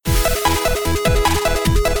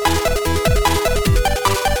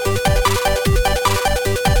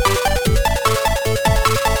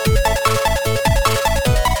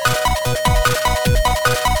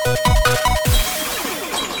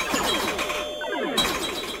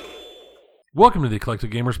Welcome to the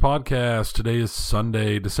Eclectic Gamers Podcast. Today is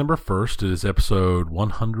Sunday, December 1st. It is episode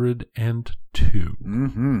 102.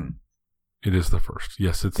 Mm-hmm. It is the first.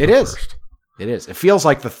 Yes, it is. First. It is. It feels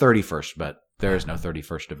like the 31st, but there is no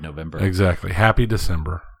 31st of November. Exactly. Happy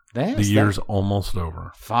December. The year's almost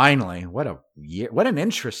over. Finally. What a year. What an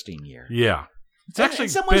interesting year. Yeah. It's actually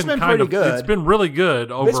been pretty good. It's been really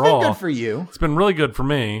good overall. It's been good for you. It's been really good for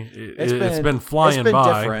me. It's been flying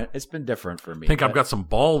by. Different. It's been different for me. I think I've got some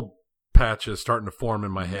bald patches starting to form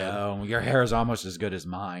in my head. No, your hair is almost as good as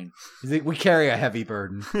mine. We carry a heavy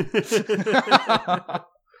burden.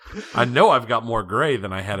 I know I've got more gray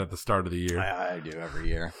than I had at the start of the year. I do every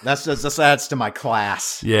year. That adds to my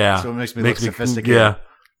class. Yeah. So it makes me look sophisticated. Yeah.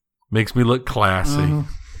 Makes me look classy.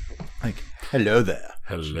 Like, hello there.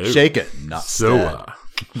 Hello. Shake it, not so,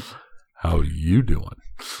 how you doing?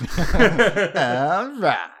 All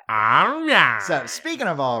right. All right. So, speaking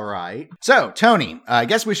of all right. So, Tony, I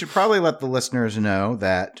guess we should probably let the listeners know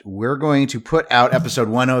that we're going to put out episode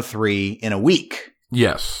 103 in a week.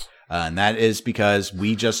 Yes. And that is because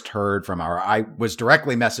we just heard from I was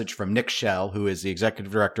directly messaged from Nick Shell, who is the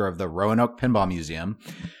executive director of the Roanoke Pinball Museum,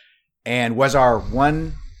 and was our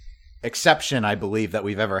one exception, I believe, that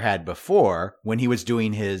we've ever had before when he was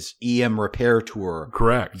doing his EM repair tour.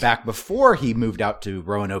 Correct. Back before he moved out to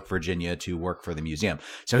Roanoke, Virginia to work for the museum.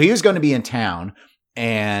 So he was going to be in town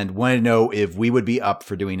and wanted to know if we would be up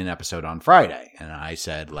for doing an episode on Friday. And I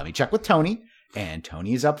said, let me check with Tony. And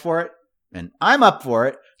Tony is up for it. And I'm up for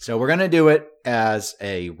it. So we're going to do it as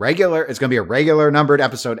it's going to be a regular numbered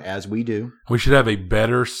episode as we do. We should have a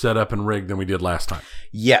better setup and rig than we did last time.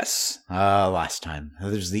 Yes. Last time.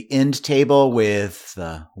 There's the end table with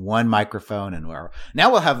one microphone and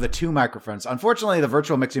now we'll have the two microphones. Unfortunately, the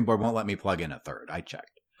virtual mixing board won't let me plug in a third. I checked.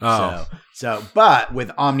 Oh. But with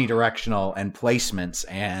omnidirectional and placements,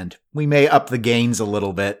 and we may up the gains a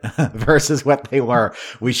little bit versus what they were,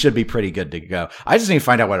 we should be pretty good to go. I just need to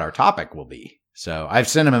find out what our topic will be. So I've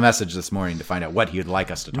sent him a message this morning to find out what he would like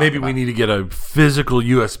us to talk about. Maybe we need to get a physical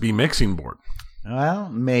USB mixing board. Well,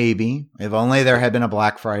 maybe. If only there had been a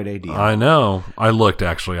Black Friday deal. I know. I looked,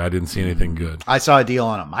 actually. I didn't see anything good. I saw a deal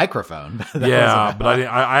on a microphone. But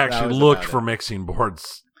I actually looked for mixing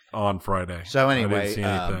boards on Friday. So anyway, I didn't see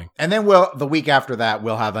anything. And then the week after that,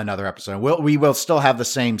 we'll have another episode. We will still have the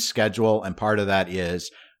same schedule, and part of that is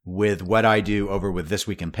with what I do over with This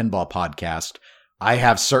Week in Pinball podcast. I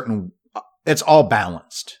have it's all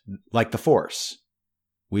balanced, like the Force.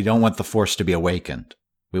 We don't want the Force to be awakened.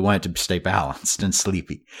 We want it to stay balanced and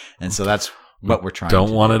sleepy. And so that's what we're trying to do.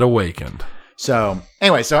 Don't want it awakened. So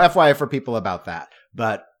anyway, so FYI for people about that.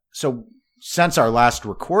 But so since our last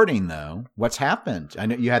recording, though, what's happened? I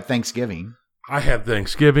know you had Thanksgiving. I had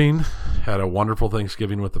Thanksgiving, had a wonderful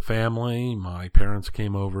Thanksgiving with the family. My parents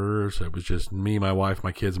came over, so it was just me, my wife,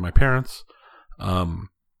 my kids, and my parents.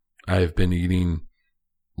 I've been eating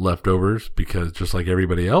leftovers because just like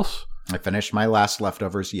everybody else. I finished my last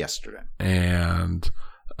leftovers yesterday. And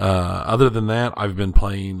other than that, I've been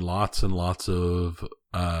playing lots and lots of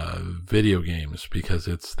video games because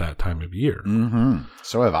it's that time of year. Mm-hmm.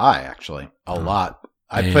 So have I, actually. A lot.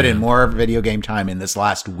 I put in more video game time in this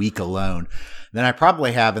last week alone than I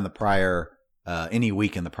probably have in the prior, any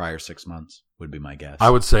week in the prior 6 months, would be my guess. I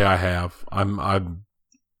would say I have. I'm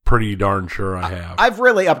pretty darn sure I have. I've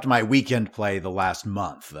really upped my weekend play the last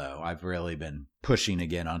month, though. I've really been pushing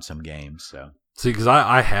again on some games, so. See, because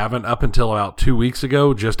I haven't up until about 2 weeks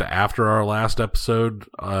ago, just after our last episode,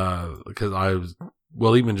 because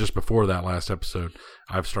even just before that last episode,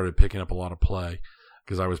 I've started picking up a lot of play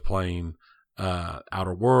because I was playing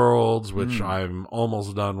Outer Worlds, which I'm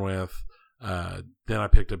almost done with. Then I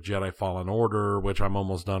picked up Jedi Fallen Order, which I'm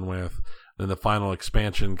almost done with. Then the final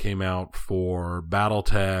expansion came out for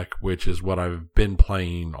BattleTech, which is what I've been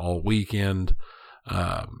playing all weekend.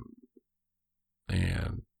 And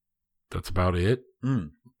that's about it.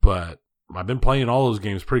 But I've been playing all those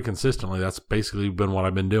games pretty consistently. That's basically been what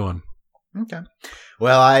I've been doing. Okay.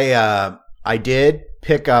 Well, I did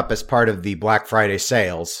pick up as part of the Black Friday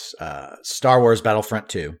sales, Star Wars Battlefront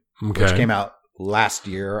 2, which came out last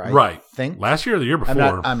year, I think. Last year or the year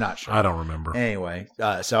before? I'm not sure. I don't remember. Anyway,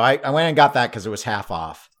 so I went and got that because it was half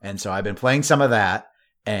off. And so I've been playing some of that.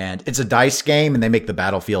 And it's a dice game, and they make the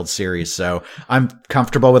Battlefield series. So I'm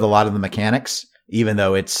comfortable with a lot of the mechanics, even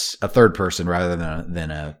though it's a third person rather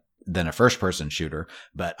than a first person shooter.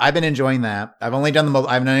 But I've been enjoying that. I haven't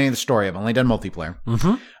done any of the story. I've only done multiplayer.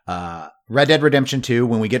 Red Dead Redemption 2,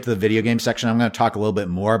 when we get to the video game section, I'm going to talk a little bit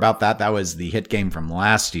more about that. That was the hit game from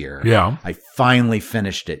last year. Yeah. I finally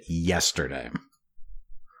finished it yesterday,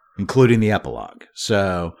 including the epilogue.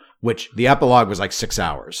 So, which the epilogue was like 6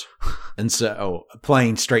 hours. And so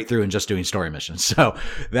playing straight through and just doing story missions. So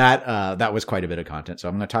that was quite a bit of content. So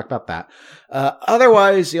I'm going to talk about that.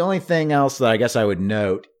 Otherwise, the only thing else that I guess I would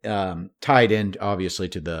note, tied in obviously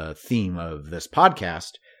to the theme of this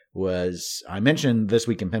podcast, was I mentioned This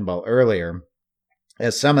Week in Pinball earlier.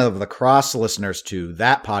 As some of the cross listeners to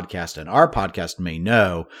that podcast and our podcast may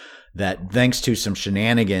know, that thanks to some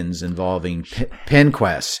shenanigans involving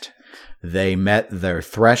PinQuest, they met their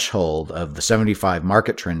threshold of the 75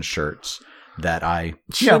 Market Trend shirts that it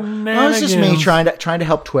was just me trying to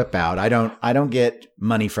help TWIP out. I don't get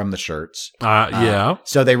money from the shirts. Yeah.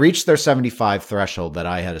 So they reached their 75 threshold that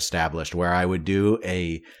I had established, where I would do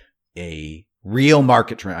a real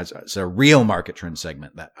market trend. It's a real market trend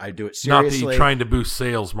segment that I do it seriously. Not the trying to boost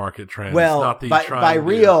sales market trends. Well, not the by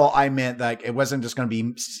real, I meant like it wasn't just going to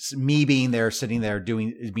be me being there, sitting there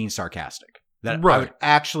being sarcastic. That right. I would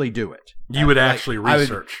actually do it. You would actually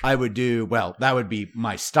research. I would do, well, that would be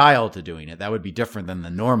my style to doing it. That would be different than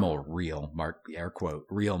the normal real air quote,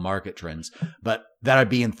 real market trends. But that I'd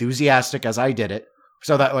be enthusiastic as I did it.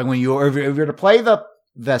 So that like when if you were to play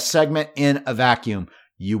the segment in a vacuum,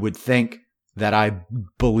 you would think that I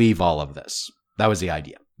believe all of this. That was the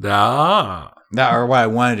idea. Or what I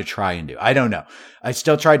wanted to try and do. I don't know. I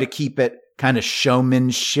still tried to keep it kind of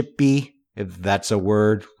showmanship-y, if that's a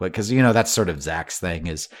word. Because, that's sort of Zach's thing,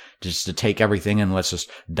 is just to take everything and let's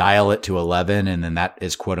just dial it to 11, and then that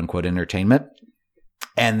is quote-unquote entertainment.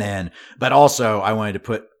 And then, but also I wanted to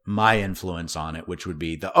put my influence on it, which would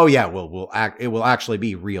be it will actually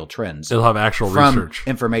be real trends. It'll have actual research.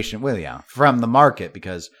 Information, from the market,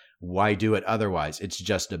 because why do it otherwise? It's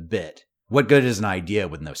just a bit. What good is an idea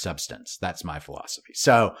with no substance? That's my philosophy.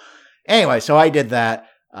 So anyway, so I did that.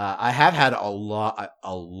 I have had a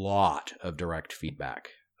lot of direct feedback.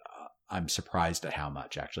 I'm surprised at how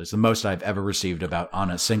much, actually. It's the most I've ever received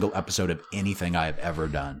on a single episode of anything I have ever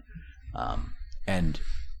done. And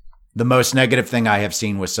the most negative thing I have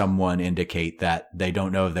seen was someone indicate that they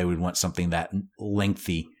don't know if they would want something that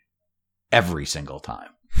lengthy every single time.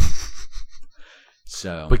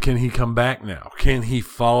 So, but can he come back now? Can he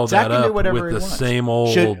follow that up with the same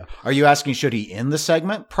old? Are you asking, should he end the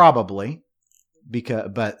segment? Probably,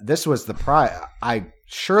 but this was the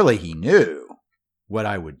surely he knew what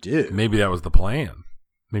I would do. Maybe that was the plan.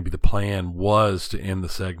 Maybe the plan was to end the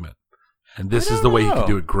segment, and this is the way he could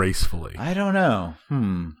do it gracefully. I don't know.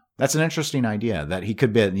 That's an interesting idea. That he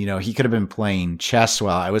could be, he could have been playing chess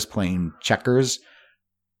while I was playing checkers,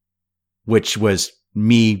 which was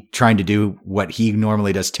me trying to do what he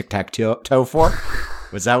normally does tic-tac-toe for.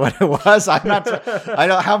 Was that what it was? I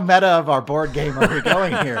don't, how meta of our board game are we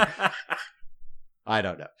going here? I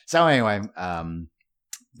don't know. So anyway,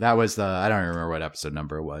 that was I don't remember what episode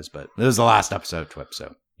number it was, but it was the last episode of TWIP.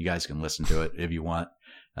 So you guys can listen to it if you want.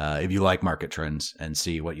 If you like market trends, and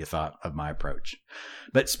see what you thought of my approach.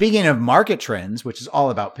 But speaking of market trends, which is all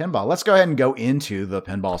about pinball, let's go ahead and go into the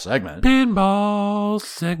pinball segment. Pinball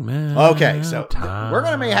segment. Okay, so we're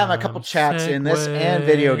going to be having a couple chats in this and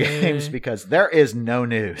video games, because there is no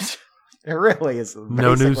news. There really is.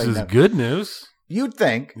 No news is good news. You'd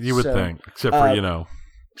think. You would think, except for,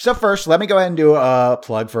 So first, let me go ahead and do a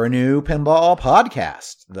plug for a new pinball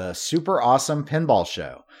podcast, the Super Awesome Pinball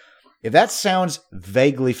Show. If that sounds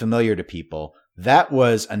vaguely familiar to people, that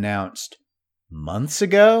was announced months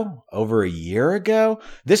ago, over a year ago.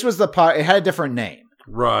 This was it had a different name.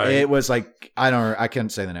 Right. It was like, I couldn't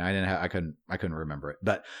say the name. I couldn't remember it.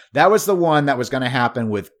 But that was the one that was going to happen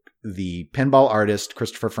with the pinball artist,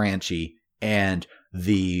 Christopher Franchi, and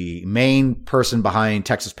the main person behind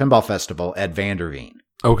Texas Pinball Festival, Ed Vanderveen.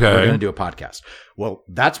 Okay. We're going to do a podcast. Well,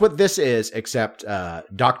 that's what this is, except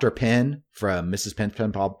Dr. Penn from Mrs. Penn's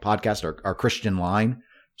Pinball Podcast, or Christian Line,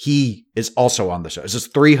 he is also on the show. It's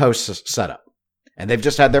just 3 hosts set up. And they've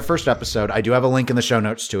just had their first episode. I do have a link in the show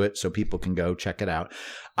notes to it, so people can go check it out.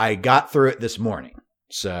 I got through it this morning.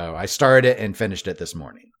 So I started it and finished it this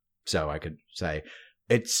morning. So I could say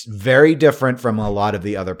it's very different from a lot of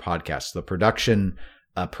the other podcasts. The production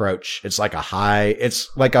approach, it's like a high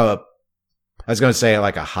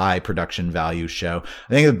production value show.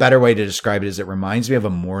 I think the better way to describe it is it reminds me of a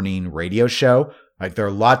morning radio show. Like, there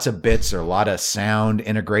are lots of bits or a lot of sound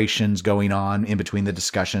integrations going on in between the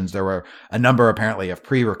discussions. There were a number, apparently, of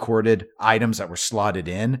pre-recorded items that were slotted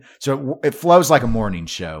in. So it flows like a morning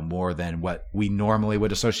show more than what we normally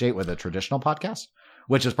would associate with a traditional podcast,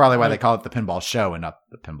 which is probably why they call it the Pinball Show and not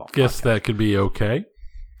the Pinball Podcast. Guess that could be okay.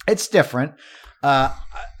 It's different.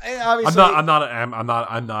 Obviously, I'm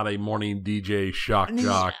not a morning DJ shock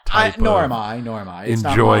jock type. Nor am I. It's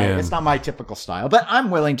not my typical style, but I'm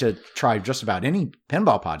willing to try just about any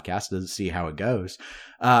pinball podcast to see how it goes.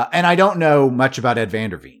 And I don't know much about Ed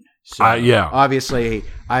Vanderveen. So Yeah. obviously,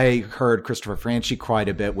 I heard Christopher Franchi quite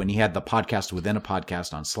a bit when he had the podcast within a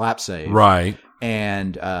podcast on Slap Save. Right.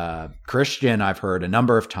 And Christian, I've heard a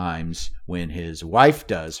number of times when his wife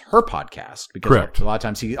does her podcast, because Correct. a lot of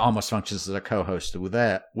times he almost functions as a co-host with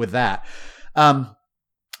that.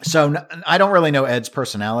 So I don't really know Ed's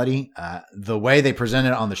personality. The way they present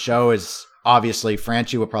it on the show is obviously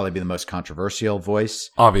Franchi will probably be the most controversial voice,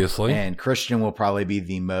 Obviously. and Christian will probably be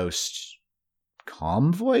the most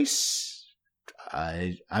calm voice.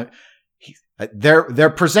 They're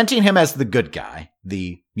presenting him as the good guy,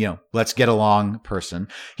 the let's get along person.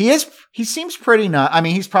 He seems pretty nice. I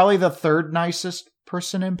mean, he's probably the third nicest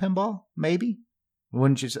person in pinball, maybe.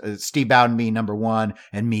 Wouldn't you say? Steve Bowden being number 1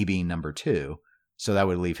 and me being number 2. So that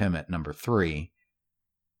would leave him at number 3.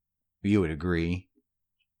 You would agree?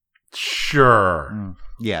 Sure.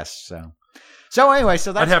 Yes. So anyway,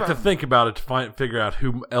 so that's I'd have to think about it to figure out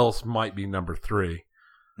who else might be number 3.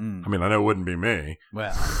 I mean, I know it wouldn't be me.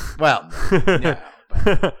 Well, no.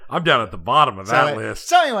 I'm down at the bottom of that list.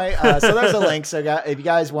 So anyway, so there's a link. So if you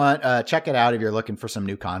guys want, check it out if you're looking for some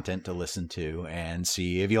new content to listen to and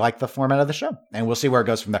see if you like the format of the show. And we'll see where it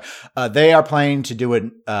goes from there. They are planning to do it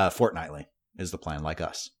fortnightly is the plan, like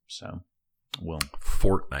us. So we'll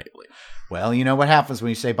fortnightly. Well, you know what happens when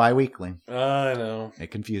you say bi-weekly. I know.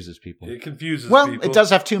 It confuses people. It confuses people. people. Well, it does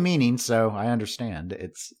have 2 meanings, so I understand.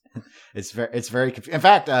 It's very confusing. In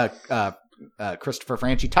fact, Christopher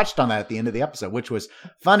Franchi touched on that at the end of the episode, which was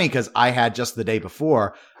funny because I had just the day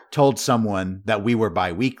before told someone that we were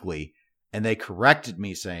bi-weekly, and they corrected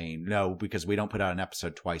me saying, no, because we don't put out an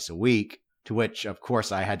episode twice a week. To which, of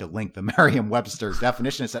course, I had to link the Merriam-Webster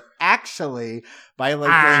definition. It said, actually, bi-weekly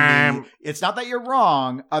means, it's not that you're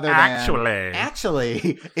wrong,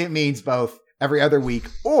 actually, it means both every other week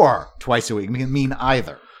or twice a week. It can mean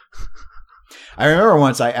either. I remember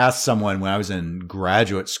once I asked someone when I was in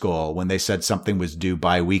graduate school, when they said something was due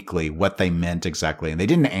bi-weekly, what they meant exactly. And they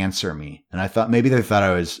didn't answer me. And I thought maybe they thought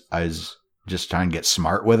I was just trying to get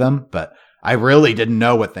smart with them, but I really didn't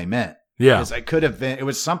know what they meant. Yeah. Because it could have been, it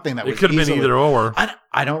was something that was It could have been either or.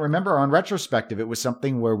 I don't remember on retrospective. It was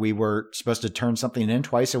something where we were supposed to turn something in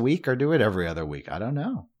twice a week or do it every other week. I don't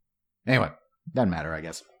know. Anyway, doesn't matter, I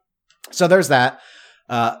guess. So there's that.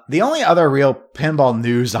 The only other real pinball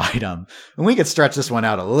news item, and we could stretch this one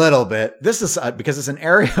out a little bit. This is because it's an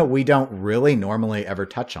area we don't really normally ever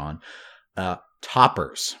touch on.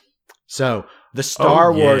 Toppers. So the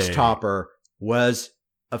Star Wars topper was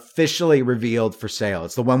officially revealed for sale.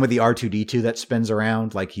 It's the one with the R2-D2 that spins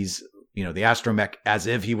around like he's, the astromech as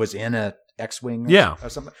if he was in a X-Wing or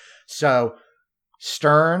something. So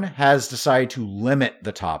Stern has decided to limit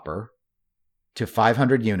the topper to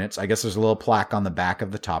 500 units. I guess there's a little plaque on the back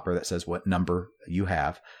of the topper that says what number you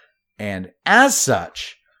have. And as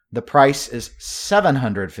such, the price is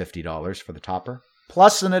 $750 for the topper,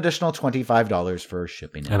 plus an additional $25 for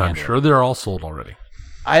shipping. And I'm sure they're all sold already.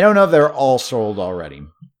 I don't know if they're all sold already.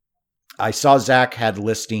 I saw Zach had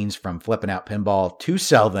listings from Flippin' Out Pinball to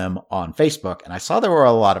sell them on Facebook, and I saw there were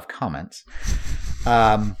a lot of comments.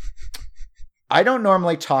 I don't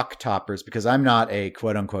normally talk toppers because I'm not a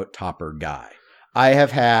quote-unquote topper guy. I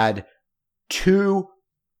have had 2...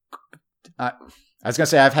 I was going to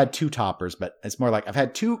say I've had 2 toppers, but it's more like I've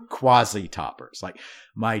had 2 quasi-toppers. Like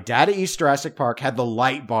my dad at East Jurassic Park had the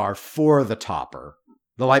light bar for the topper.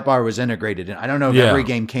 The light bar was integrated in. I don't know if every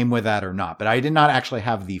game came with that or not, but I did not actually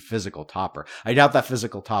have the physical topper. I doubt that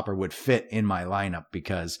physical topper would fit in my lineup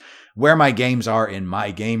because where my games are in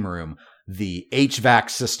my game room, the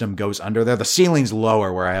HVAC system goes under there. The ceiling's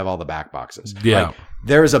lower where I have all the back boxes. Yeah. Like,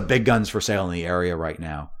 there's a Big Guns for sale in the area right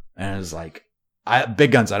now. And it's like,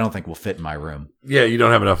 Big Guns I don't think will fit in my room. Yeah, you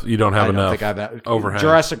don't have enough. You don't have enough overhead.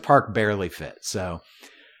 Jurassic Park barely fit, so...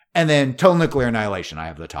 And then Total Nuclear Annihilation, I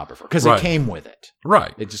have the topper for because it came with it.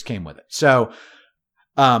 Right. It just came with it. So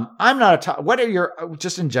I'm not a top. What are your,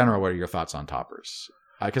 just in general, what are your thoughts on toppers?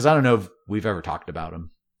 Because I don't know if we've ever talked about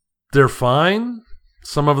them. They're fine.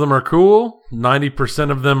 Some of them are cool.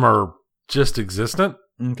 90% of them are just existent.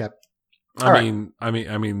 Okay. I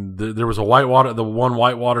mean, there was a Whitewater. The one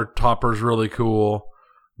Whitewater topper's really cool.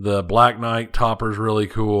 The Black Knight topper's really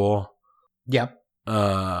cool. Yeah.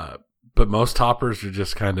 But most toppers are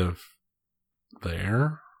just kind of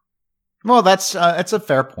there. Well, that's a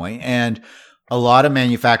fair point. And a lot of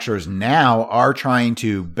manufacturers now are trying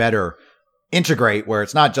to better integrate where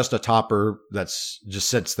it's not just a topper that's just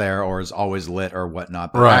sits there or is always lit or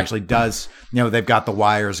whatnot, but it actually does, they've got the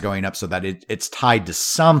wires going up so that it's tied to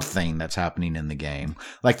something that's happening in the game.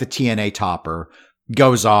 Like the TNA topper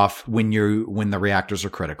goes off when the reactors are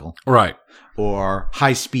critical. Right. Or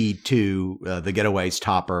High Speed 2, the Getaways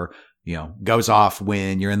topper, goes off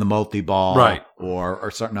when you're in the multi-ball, Right. or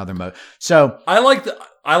certain other mode. So I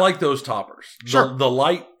like those toppers. Sure. The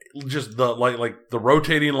light, just the light, like the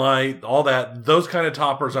rotating light, all that. Those kind of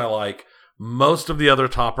toppers I like. Most of the other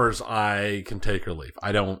toppers I can take or leave.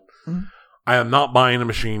 I don't. Mhm. I am not buying a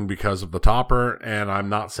machine because of the topper, and I'm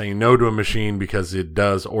not saying no to a machine because it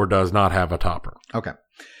does or does not have a topper. okay,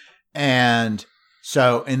 and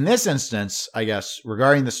so in this instance, I guess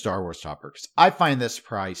regarding the Star Wars toppers, I find this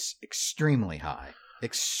price extremely high.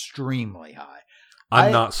 Extremely high.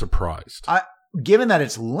 I'm not surprised. Given that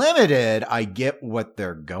it's limited, I get what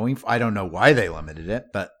they're going for. I don't know why they limited it,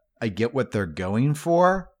 but I get what they're going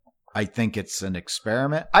for. I think it's an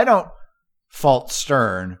experiment. I don't fault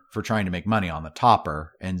Stern for trying to make money on the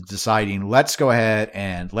topper and deciding, let's go ahead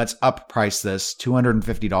and let's up price this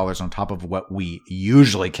 $250 on top of what we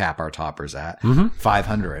usually cap our toppers at,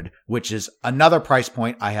 $500, which is another price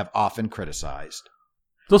point I have often criticized.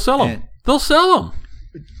 They'll sell them. And- They'll sell them.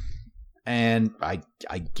 And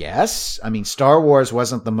I guess, Star Wars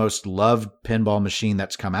wasn't the most loved pinball machine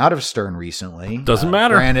that's come out of Stern recently. Doesn't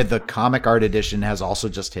matter. Granted, the comic art edition has also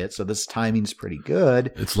just hit, so this timing's pretty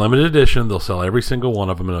good. It's limited edition. They'll sell every single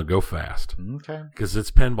one of them, and it'll go fast. Okay. Because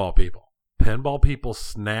it's pinball people. Pinball people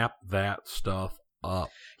snap that stuff up.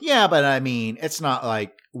 Yeah, but it's not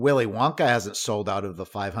like Willy Wonka hasn't sold out of the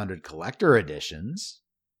 500 collector editions.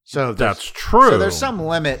 So That's true. So there's some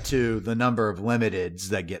limit to the number of limiteds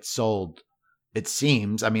that get sold, it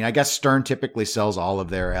seems. I guess Stern typically sells all of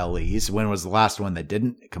their LEs. When was the last one that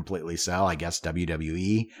didn't completely sell? I guess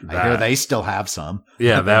WWE. I hear they still have some.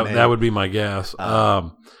 Yeah, that would be my guess. I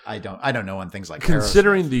don't know on things like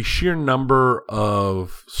considering Aerosmith. the sheer number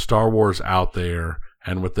of Star Wars out there,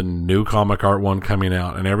 and with the new comic art one coming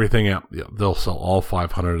out and everything out, they'll sell all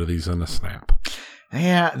 500 of these in a snap.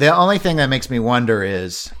 Yeah, the only thing that makes me wonder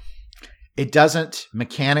is it doesn't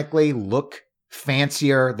mechanically look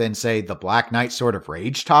fancier than, say, the Black Knight Sword of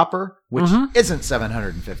Rage topper, which isn't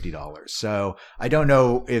 $750. So I don't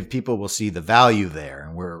know if people will see the value there.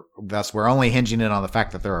 And we're only hinging it on the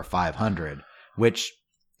fact that there are 500, which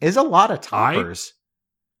is a lot of toppers.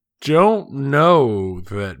 Don't know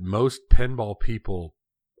that most pinball people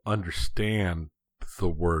understand the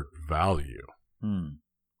word value.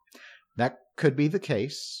 That could be the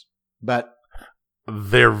case, but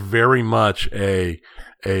they're very much a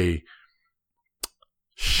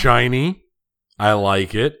shiny, I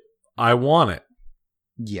like it, I want it.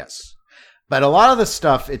 yes. But a lot of the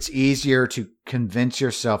stuff, it's easier to convince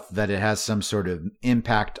yourself that it has some sort of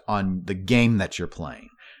impact on the game that you're playing.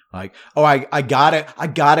 Like, oh, I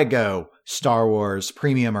gotta go Star Wars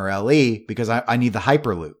Premium or LE because I need the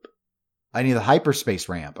Hyperloop. I need the hyperspace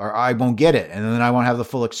ramp, or I won't get it, and then I won't have the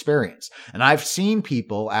full experience. And I've seen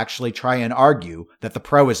people actually try and argue that the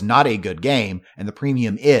Pro is not a good game and the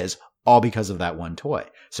Premium is, all because of that one toy.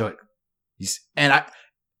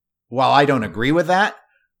 While I don't agree with that,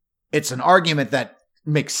 it's an argument that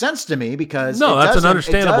makes sense to me because that's an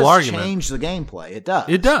understandable argument. It does change the gameplay. It does.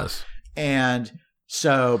 It does. And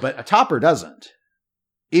so, but a topper doesn't.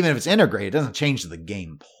 Even if it's integrated, it doesn't change the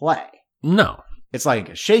gameplay. No. It's like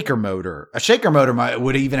a shaker motor. A shaker motor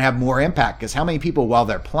would even have more impact because how many people while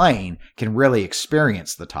they're playing can really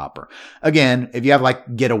experience the topper? Again, if you have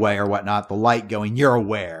like Getaway or whatnot, the light going, you're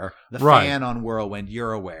aware. The fan on Whirlwind,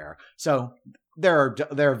 you're aware. So there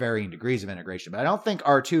are varying degrees of integration, but I don't think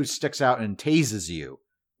R2 sticks out and tases you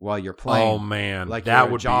while you're playing. Oh man, like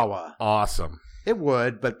that would Jawa. be awesome. It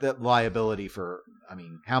would, but the liability for,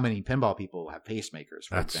 how many pinball people have pacemakers?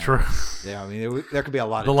 For That's example? true. Yeah, there could be a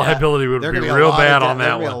lot of the death. liability would There be could be real bad on that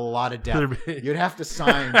There'd be one. a lot of death. You'd have to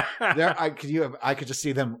sign. I could just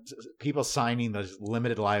see people signing those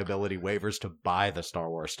limited liability waivers to buy the Star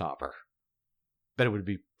Wars topper. But it would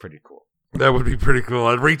be pretty cool. That would be pretty cool.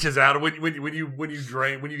 It reaches out when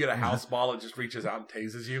you get a house ball, it just reaches out and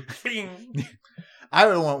tases you. Bing. I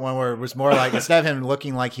would want one where it was more like, instead of him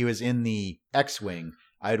looking like he was in the X-Wing,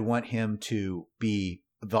 I'd want him to be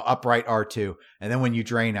the upright R2. And then when you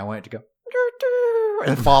drain, I want it to go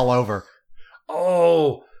and fall over.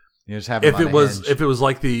 Oh, you just have if it was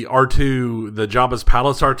like the R2, the Jabba's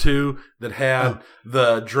Palace R2 that had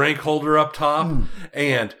the drink holder up top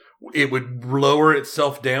and it would lower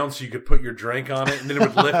itself down so you could put your drink on it, and then it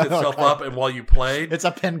would lift itself up, and while you played... It's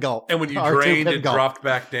a pin gulp. And when you drained, it dropped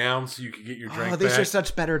back down so you could get your drink back. These are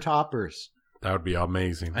such better toppers. That would be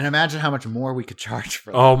amazing. And imagine how much more we could charge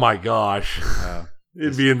for them. Oh my gosh.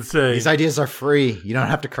 It'd be insane. These ideas are free. You don't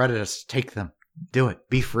have to credit us. Take them. Do it.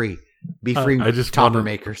 Be free. Be free, topper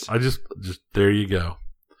makers. Just there you go.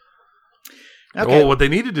 Okay. Well, what they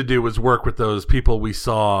needed to do was work with those people we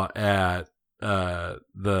saw at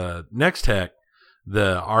the Next Tech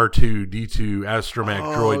the R2D2 astromech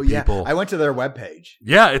droid people. I went to their webpage.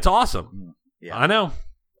 Yeah, it's awesome. Yeah. I know.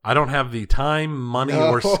 I don't have the time, money,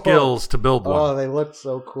 or skills to build one. Oh, they look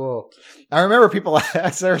so cool. I remember people,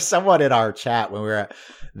 there was someone in our chat when we were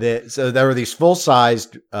at so there were these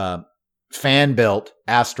full-sized fan-built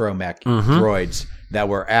astromech droids that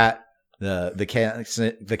were at the Kansas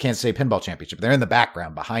City Pinball Championship. They're in the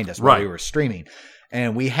background behind us while we were streaming.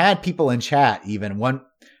 And we had people in chat even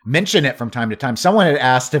mention it from time to time. Someone had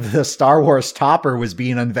asked if the Star Wars topper was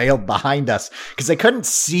being unveiled behind us because they couldn't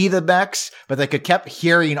see the mechs, but they kept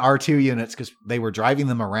hearing R2 units because they were driving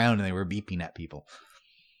them around and they were beeping at people.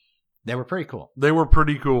 They were pretty cool. They were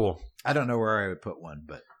pretty cool. I don't know where I would put one,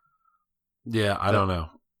 but yeah, I don't know.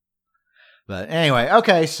 But anyway,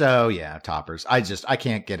 okay, so yeah, toppers. I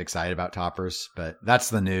can't get excited about toppers, but that's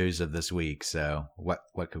the news of this week. So what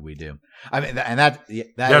could we do? I mean, and that's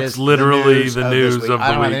is literally the news of the week.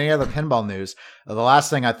 I don't have any other pinball news. The last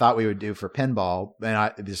thing I thought we would do for pinball,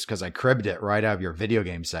 and just because I cribbed it right out of your video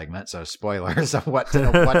game segment, so spoilers of what's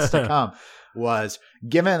to come, was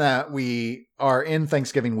given that we are in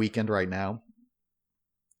Thanksgiving weekend right now,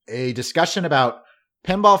 a discussion about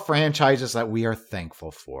pinball franchises that we are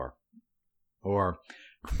thankful for. Or,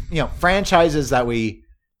 franchises that we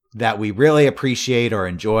really appreciate or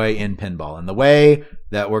enjoy in pinball. And the way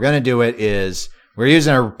that we're going to do it is we're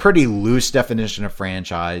using a pretty loose definition of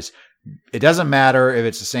franchise. It doesn't matter if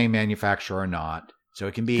it's the same manufacturer or not. So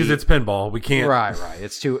it can be, because it's pinball. We can't. Right.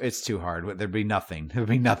 It's too hard. There'd be nothing. There'd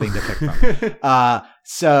be nothing to pick from.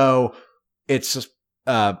 So it's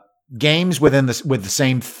games with the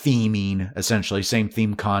same theming, essentially same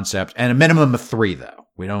theme concept, and a minimum of 3 though.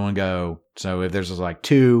 We don't want to go. So if there's like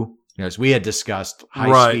 2, as we had discussed,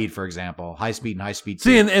 high speed, for example, high speed and high speed.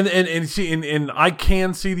 See, and I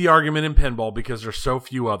can see the argument in pinball because there's so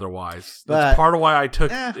few otherwise. That's part of why I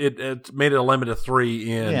took it made it a limit of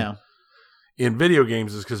 3 in video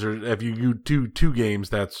games is because if you do 2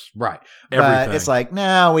 games, that's right. Everything. But it's like,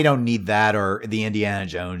 no, we don't need that, or the Indiana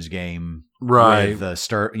Jones game. Right.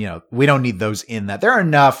 We don't need those in that. There are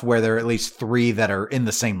enough where there are at least 3 that are in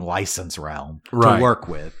the same license realm to work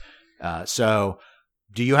with. So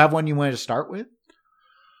do you have one you wanted to start with?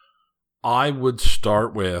 I would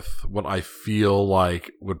start with what I feel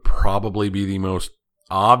like would probably be the most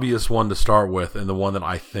obvious one to start with, and the one that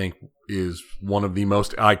I think is one of the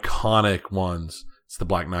most iconic ones. It's the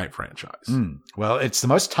Black Knight franchise. Well, it's the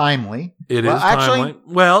most timely. It is timely.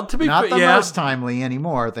 Well, to be not the most timely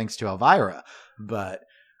anymore, thanks to Elvira, but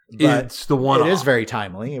it's the one. It is very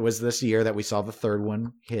timely. It was this year that we saw the 3rd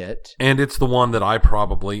one hit, and it's the one that I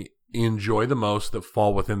probably enjoy the most that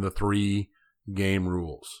fall within the 3 game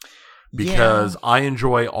rules. Because I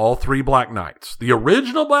enjoy all 3 Black Knights. The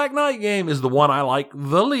original Black Knight game is the one I like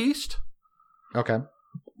the least. Okay.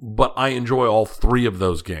 But I enjoy all 3 of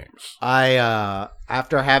those games.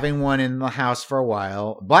 After having one in the house for a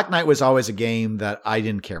while, Black Knight was always a game that I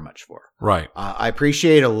didn't care much for. Right. I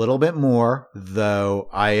appreciate a little bit more, though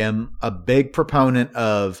I am a big proponent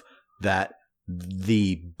of that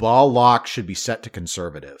the ball lock should be set to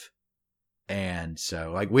conservative. And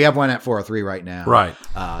so, like, we have one at 403 right now. Right.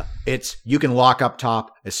 You can lock up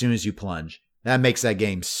top as soon as you plunge. That makes that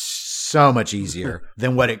game so much easier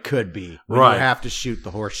than what it could be when you have to shoot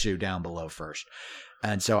the horseshoe down below first.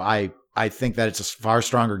 And so I think that it's a far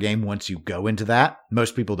stronger game once you go into that.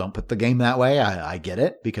 Most people don't put the game that way. I get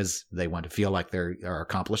it because they want to feel like they're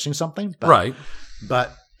accomplishing something. But,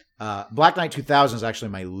 But Black Knight 2000 is actually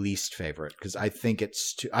my least favorite because I think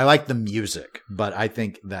I like the music, but I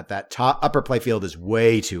think that upper playfield is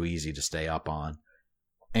way too easy to stay up on.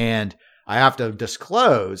 And I have to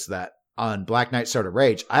disclose that on Black Knight Sword of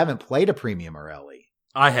Rage, I haven't played a premium Morelli.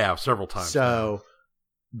 I have several times. So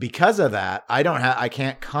because of that, I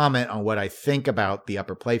can't comment on what I think about the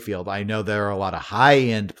upper playfield. I know there are a lot of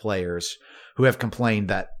high-end players who have complained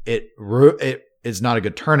that it is not a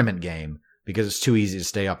good tournament game because it's too easy to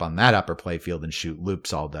stay up on that upper playfield and shoot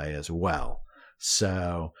loops all day as well.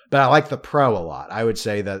 So, but I like the Pro a lot. I would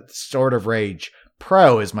say that Sword of Rage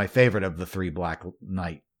Pro is my favorite of the 3 Black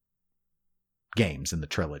Knight games in the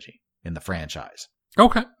trilogy, in the franchise.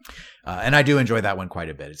 Okay. And I do enjoy that one quite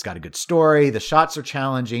a bit. It's got a good story. The shots are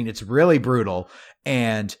challenging. It's really brutal.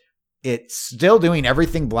 And it's still doing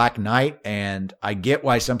everything Black Knight. And I get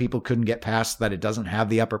why some people couldn't get past that it doesn't have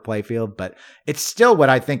the upper playfield. But it's still what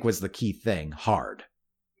I think was the key thing, hard.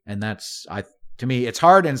 And that's, to me, it's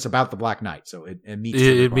hard and it's about the Black Knight. So it meets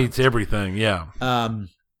it meets everything, yeah.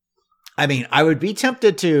 I mean, I would be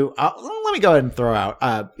tempted to, let me go ahead and throw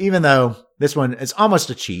out, even though this one is almost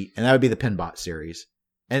a cheat, and that would be the Pinbot series.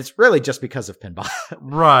 And it's really just because of Pinbot.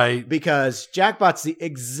 Right. Because Jackbot's the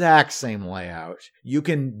exact same layout. You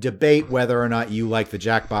can debate whether or not you like the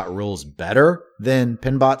Jackbot rules better than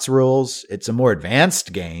Pinbot's rules. It's a more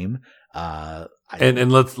advanced game.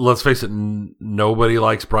 And let's face it, nobody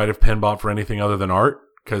likes Bride of Pinbot for anything other than art,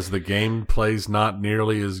 because the game plays not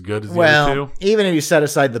nearly as good as the other two. Even if you set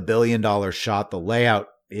aside the $1 billion shot, the layout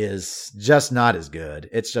is just not as good.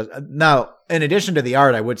 It's just now, in addition to the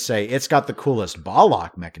art, I would say it's got the coolest ball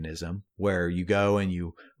lock mechanism where you go and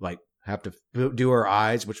you like have to do her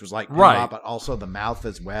eyes, which was like right, but also the mouth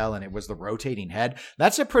as well, and it was the rotating head.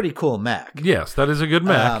 That's a pretty cool mech. Yes, that is a good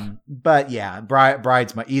mech. But yeah,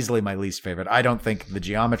 Bride's easily my least favorite. I don't think the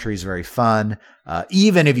geometry is very fun.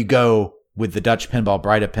 Even if you go with the Dutch Pinball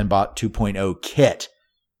Bride of Pinbot 2.0 kit,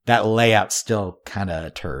 that layout's still kind of a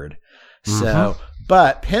turd. So,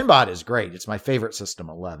 but Pinbot is great. It's my favorite System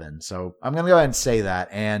 11. So I'm going to go ahead and say that.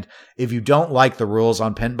 And if you don't like the rules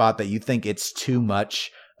on Pinbot, that you think it's too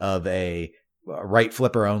much of a right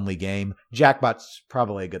flipper only game, Jackbot's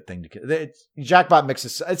probably a good thing to. Jackbot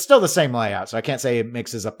mixes. It's still the same layout, so I can't say it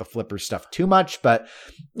mixes up the flipper stuff too much. But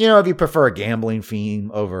if you prefer a gambling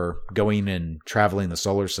theme over going and traveling the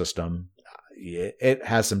solar system, it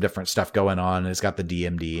has some different stuff going on. It's got the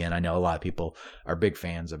DMD, and I know a lot of people are big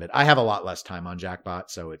fans of it. I have a lot less time on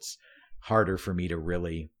Jackbot, so it's harder for me to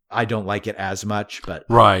really. I don't like it as much, but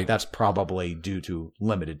right, that's probably due to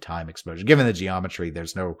limited time exposure. Given the geometry,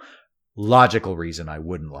 there's no logical reason I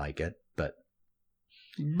wouldn't like it.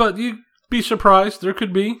 But you'd be surprised. There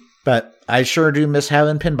could be. But I sure do miss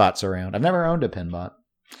having Pinbots around. I've never owned a Pinbot.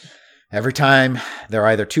 Every time they're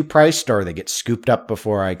either too priced or they get scooped up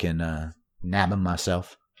before I can nab them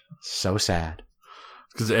myself. So sad.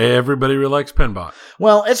 Because everybody really likes Pinbot.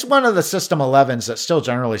 Well, it's one of the System 11s that still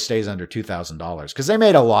generally stays under $2,000 because they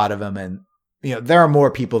made a lot of them, and there are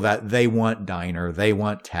more people that they want Diner, they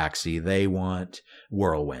want Taxi, they want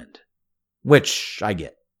Whirlwind, which I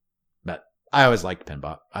get. But I always liked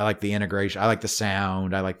Pinbot. I like the integration, I like the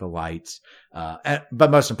sound, I like the lights,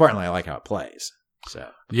 but most importantly, I like how it plays. So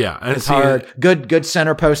yeah, and it's hard. Good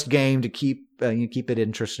center post game to keep it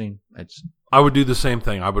interesting. I would do the same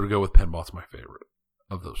thing. I would go with Pinbot's my favorite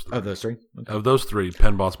of those three. Okay. Of those three,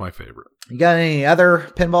 Pinbot's my favorite. You got any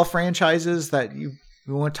other pinball franchises that you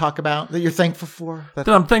want to talk about that you're thankful for? That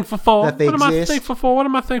I'm thankful for. That they exist? Am I thankful for? What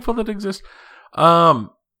am I thankful that exists? I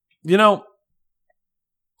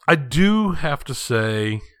do have to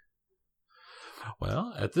say,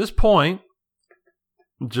 well, at this point,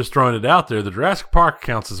 just throwing it out there, the Jurassic Park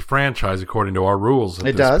counts as a franchise according to our rules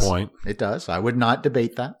at this point. It does. I would not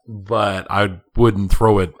debate that. But I wouldn't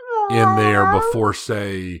throw it in there before,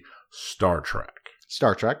 say, Star Trek.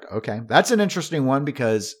 Star Trek, okay. That's an interesting one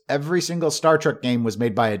because every single Star Trek game was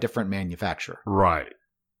made by a different manufacturer. Right.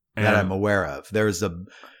 That I'm aware of. There's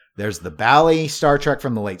the Bally Star Trek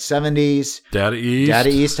from the late 70s. Data East. Data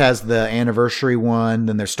East has the anniversary one.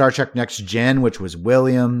 Then there's Star Trek Next Gen, which was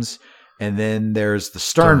Williams. And then there's the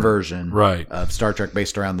Stern version of Star Trek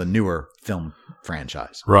based around the newer film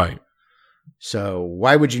franchise. Right. So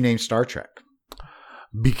why would you name Star Trek?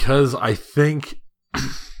 Because I think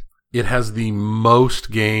it has the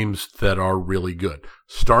most games that are really good.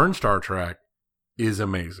 Star Trek is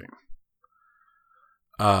amazing.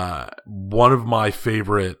 One of my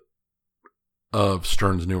favorite of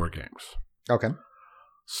Stern's newer games. Okay.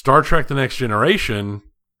 Star Trek The Next Generation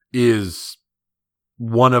is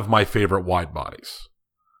one of my favorite wide bodies.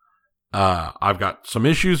 I've got some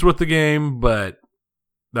issues with the game, but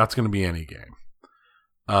that's going to be any game.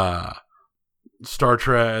 Star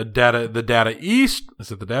Trek the Data East.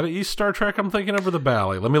 Is it the Data East Star Trek I'm thinking of, or the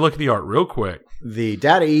Bally? Let me look at the art real quick. The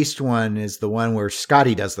Data East one is the one where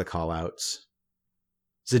Scotty does the call-outs.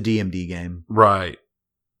 It's a DMD game. Right.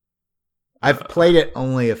 I've played it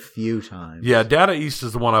only a few times. Yeah, Data East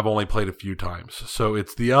is the one I've only played a few times. So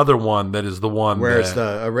it's the other one that is the one where it's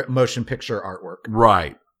the motion picture artwork.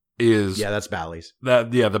 Right. That's Bally's.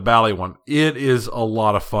 The Bally one. It is a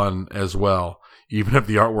lot of fun as well, even if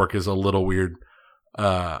the artwork is a little weird.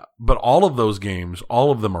 But all of those games, all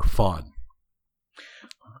of them are fun.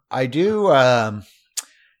 I do. I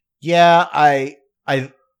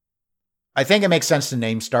think it makes sense to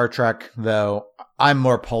name Star Trek, though I'm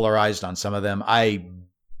more polarized on some of them. I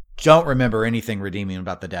don't remember anything redeeming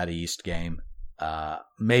about the Data East game.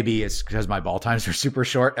 Maybe it's because my ball times are super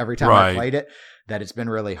short every time I played it, that it's been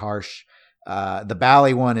really harsh. The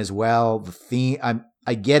Bally one as well. The theme,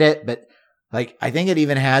 I get it, but like I think it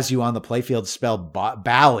even has you on the playfield spelled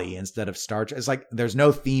Bally instead of Star Trek. It's like there's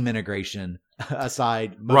no theme integration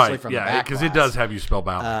aside mostly right. from Yeah, the back because it does have you spell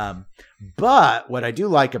balance. But what I do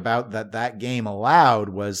like about that game allowed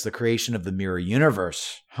was the creation of the Mirror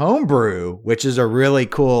Universe homebrew, which is a really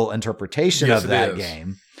cool interpretation of that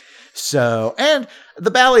game. So, and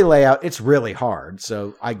the Bally layout, it's really hard.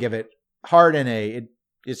 So I give it hard in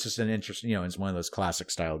it's just an interesting, it's one of those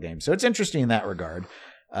classic style games. So it's interesting in that regard.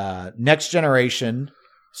 Next Generation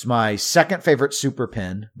is my second favorite Super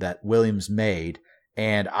Pin that Williams made.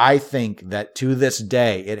 And I think that to this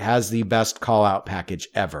day, it has the best call out package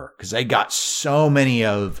ever because they got so many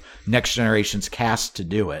of Next Generation's cast to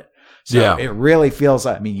do it. So it really feels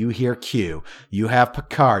like, you hear Q, you have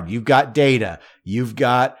Picard, you've got Data, you've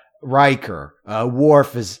got Riker,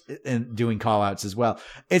 Worf is doing call outs as well.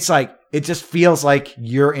 It's like, it just feels like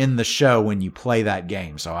you're in the show when you play that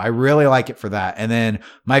game. So I really like it for that. And then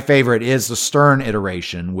my favorite is the Stern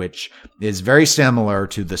iteration, which is very similar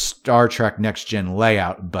to the Star Trek Next Gen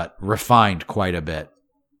layout, but refined quite a bit.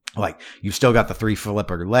 Like, you've still got the 3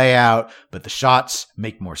 flipper layout, but the shots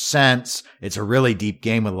make more sense. It's a really deep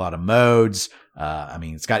game with a lot of modes.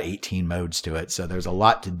 It's got 18 modes to it, so there's a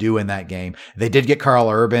lot to do in that game. They did get Carl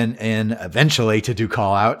Urban in eventually to do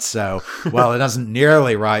callouts, so while it doesn't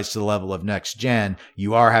nearly rise to the level of Next Gen,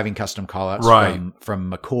 you are having custom callouts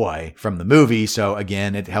from McCoy from the movie. So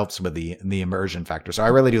again, it helps with the immersion factor. So I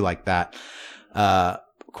really do like that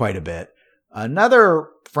quite a bit. Another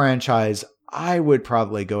franchise I would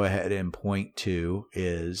probably go ahead and point to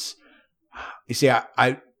is, you see,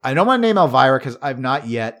 I don't want to name Elvira because I've not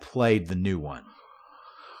yet played the new one,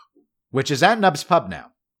 which is at Nub's Pub now.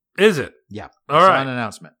 Is it? Yeah. All right. An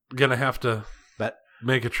announcement. Gonna have to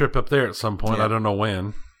make a trip up there at some point. Yeah. I don't know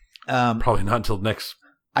when. Probably not until next.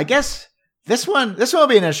 I guess this one will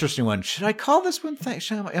be an interesting one. Should I call this one?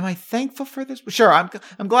 Am I thankful for this? Sure.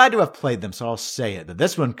 I'm glad to have played them, so I'll say it. But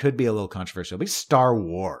this one could be a little controversial. It'll be Star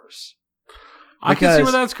Wars. I can see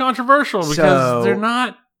where that's controversial because they're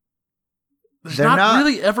not. There's not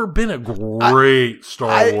really ever been a great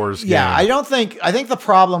Star Wars game. Yeah, I think the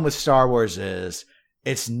problem with Star Wars is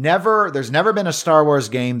there's never been a Star Wars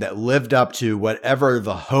game that lived up to whatever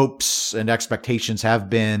the hopes and expectations have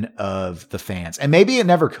been of the fans. And maybe it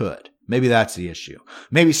never could. Maybe that's the issue.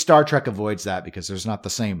 Maybe Star Trek avoids that because there's not the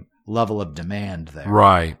same level of demand there.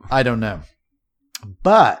 Right. I don't know.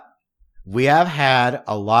 But we have had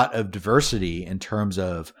a lot of diversity in terms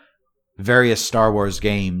of various Star Wars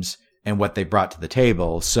games and what they brought to the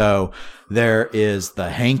table. So there is the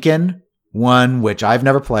Hankin one, which I've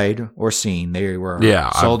never played or seen. They were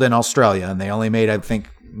sold in Australia, and they only made, I think,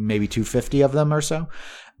 maybe 250 of them or so.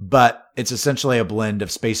 But it's essentially a blend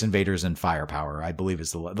of Space Invaders and Firepower, I believe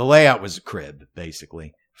is the layout was a crib,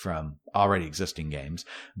 basically, from already existing games.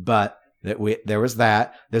 But there was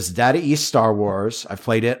that. There's Data East Star Wars. I've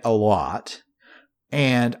played it a lot.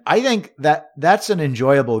 And I think that's an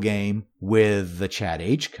enjoyable game with the Chad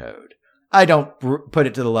H code. I don't put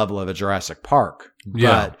it to the level of a Jurassic Park,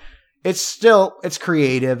 but it's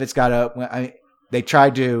creative. It's got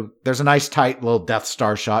there's a nice tight little Death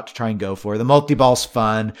Star shot to try and go for. The multi-ball's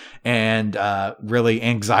fun and really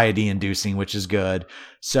anxiety inducing, which is good.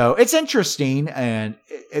 So it's interesting and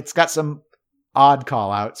it's got some odd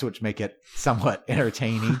call outs, which make it somewhat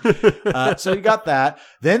entertaining. So you got that.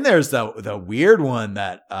 Then there's the weird one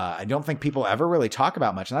that I don't think people ever really talk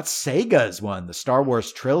about much, and that's Sega's one, the Star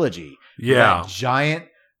Wars trilogy. Yeah. That giant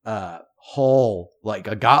hole, like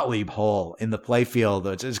a Gottlieb hole in the playfield.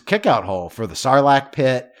 It's a kick-out hole for the Sarlacc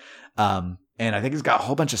pit. And I think it's got a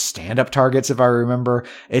whole bunch of stand-up targets, if I remember.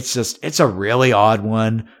 It's a really odd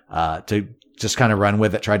one to just kind of run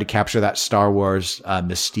with it, tried to capture that Star Wars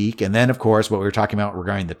mystique. And then, of course, what we were talking about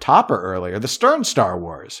regarding the Topper earlier, the Stern Star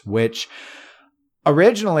Wars, which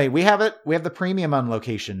originally we have the premium on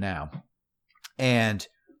location now. And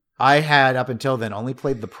I had up until then only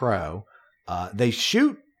played the Pro. They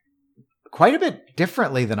shoot quite a bit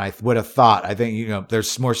differently than I would have thought. I think,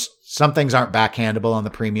 there's more, some things aren't backhandable on the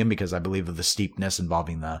premium because I believe of the steepness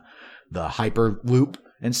involving the Hyperloop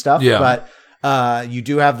and stuff. Yeah. But you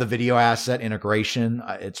do have the video asset integration.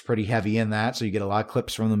 It's pretty heavy in that. So you get a lot of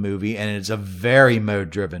clips from the movie, and it's a very mode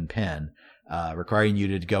driven pin, requiring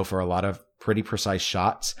you to go for a lot of pretty precise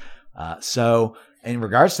shots. So in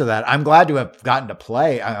regards to that, I'm glad to have gotten to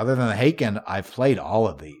play. Other than the Haken, I've played all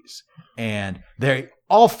of these, and they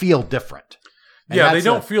all feel different. And they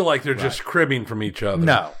don't feel like they're just cribbing from each other.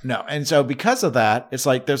 No. And so because of that, it's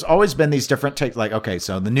like there's always been these different takes. Like, okay,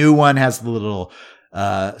 so the new one has the little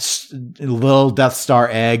Death Star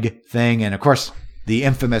egg thing, and of course the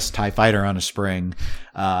infamous TIE fighter on a spring.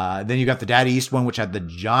 Then you got the Data East one, which had the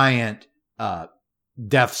giant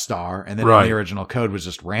Death Star, and then Right. in the original code was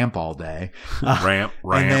just ramp all day. Ramp,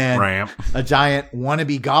 and then ramp. a giant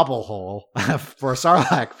wannabe gobble hole for a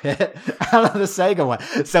Sarlacc pit out of the Sega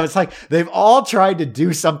one. So it's like they've all tried to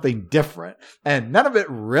do something different, and none of it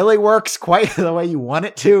really works quite the way you want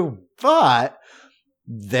it to. But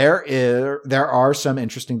there are some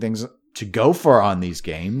interesting things to go for on these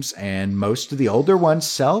games, and most of the older ones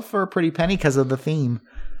sell for a pretty penny because of the theme.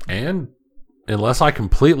 And unless I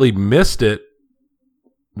completely missed it,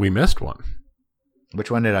 we missed one. Which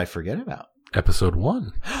one did I forget about? Episode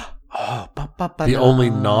 1. Oh, The only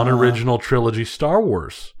non-original trilogy Star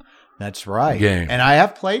Wars. That's right. Game. And I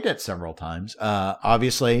have played it several times,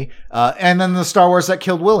 obviously. And then the Star Wars that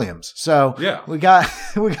killed Williams. So Yeah. we got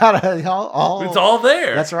all. It's all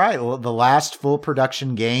there. That's right. The last full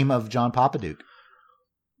production game of John Papaduke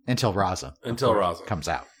until Raza. Until Raza comes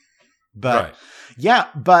out. But right. yeah,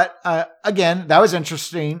 but again, that was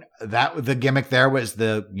interesting. That the gimmick there was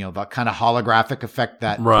the kind of holographic effect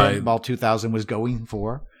that Right. Pinball 2000 was going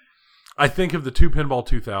for. I think of the two Pinball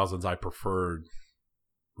 2000s, I preferred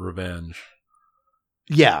Revenge.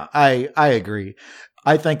 Yeah, I agree.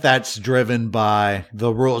 I think that's driven by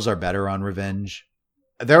the rules are better on Revenge.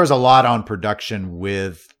 There was a lot on production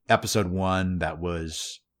with episode 1 that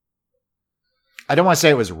was, I don't want to say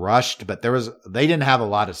it was rushed, but they didn't have a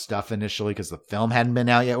lot of stuff initially because the film hadn't been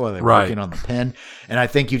out yet while they were Right. working on the pin. And I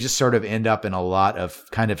think you just sort of end up in a lot of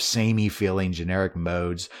kind of samey feeling generic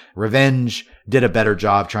modes. Revenge did a better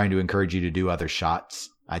job trying to encourage you to do other shots,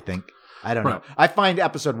 I think. I don't know. Right. I find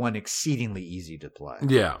episode 1 exceedingly easy to play.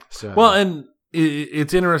 Yeah. So, Well, and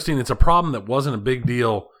it's interesting. It's a problem that wasn't a big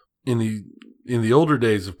deal in the older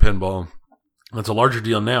days of pinball. It's a larger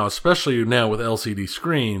deal now, especially now with LCD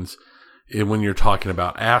screens, when you're talking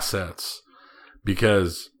about assets,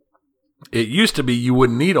 because it used to be you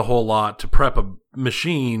wouldn't need a whole lot to prep a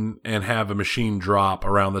machine and have a machine drop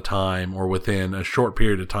around the time or within a short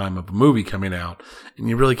period of time of a movie coming out. And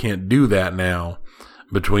you really can't do that now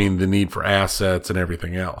between the need for assets and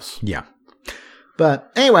everything else. yeah.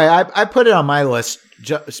 But anyway, I put it on my list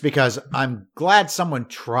just because I'm glad someone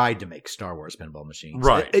tried to make Star Wars pinball machines.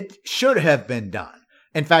 Right. It should have been done.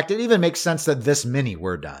 In fact, it even makes sense that this many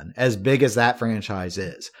were done, as big as that franchise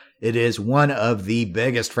is. It is one of the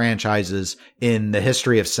biggest franchises in the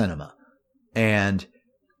history of cinema. And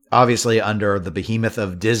obviously under the behemoth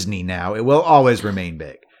of Disney now, it will always remain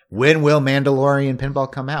big. When will Mandalorian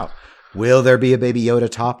pinball come out? Will there be a Baby Yoda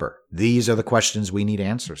topper? These are the questions we need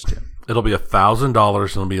answers to. It'll be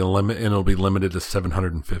 $1,000 and it'll be limited to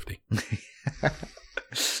 750.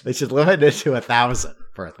 They should limit it to $1,000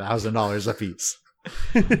 for $1,000 a piece.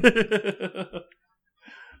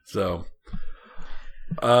 So,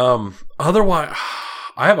 otherwise,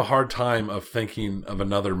 I have a hard time of thinking of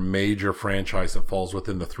another major franchise that falls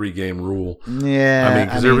within the 3-game rule. Yeah, I mean,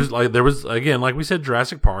 because there was again, like we said,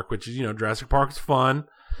 Jurassic Park, which is Jurassic Park is fun.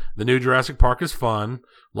 The new Jurassic Park is fun.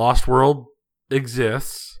 Lost World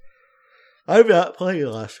exists. I've not played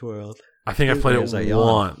Lost World. I think I played it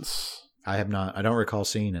once. I have not. I don't recall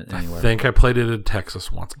seeing it anywhere. I think I played it in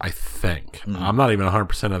Texas once. I think. I'm not even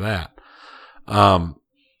 100% of that.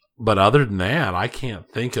 But other than that, I can't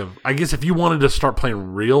think of. I guess if you wanted to start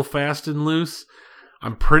playing real fast and loose,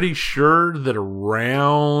 I'm pretty sure that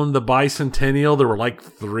around the bicentennial, there were like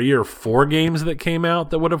 3 or 4 games that came out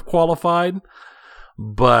that would have qualified.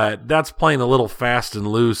 But that's playing a little fast and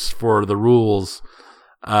loose for the rules,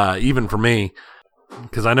 even for me,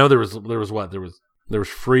 because I know there was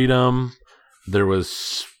Freedom, there was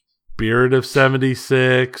Spirit of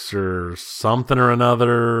 76 or something or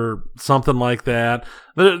another, something like that.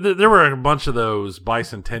 There were a bunch of those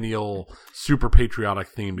bicentennial super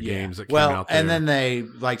patriotic themed games that came out there. And then they,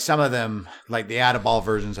 like some of them, like the Add-a-Ball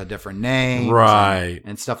versions had different names. Right.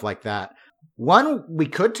 And stuff like that. One we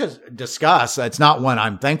could discuss, it's not one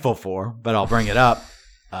I'm thankful for, but I'll bring it up,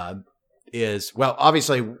 is, well,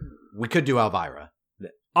 obviously, we could do Elvira.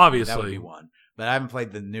 Obviously. That would be one. But I haven't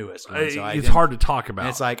played the newest one. So it's hard to talk about.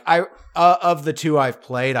 It's like, of the 2 I've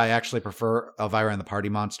played, I actually prefer Elvira and the Party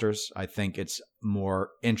Monsters. I think it's more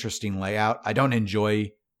interesting layout. I don't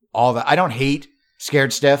enjoy all that. I don't hate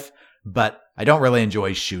Scared Stiff, but I don't really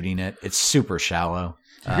enjoy shooting it. It's super shallow.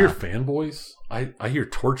 You hear fanboys? I hear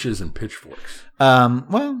torches and pitchforks.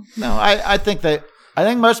 Well, no, I think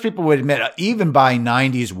most people would admit, even by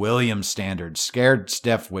 90s Williams standards, Scared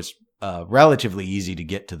Stiff was relatively easy to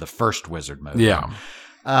get to the first wizard mode. Yeah.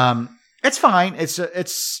 It's fine.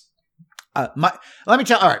 Let me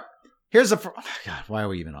tell, all right, God, why are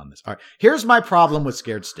we even on this? All right, here's my problem with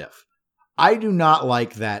Scared Stiff. I do not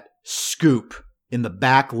like that scoop in the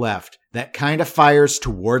back left that kind of fires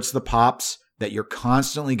towards the pops that you're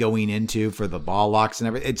constantly going into for the ball locks and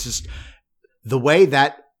everything. It's just the way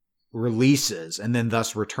that releases and then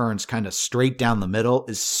thus returns kind of straight down the middle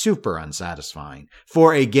is super unsatisfying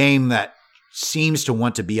for a game that seems to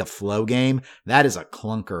want to be a flow game. That is a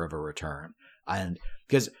clunker of a return. And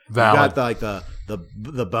because you got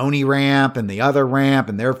the bony ramp and the other ramp,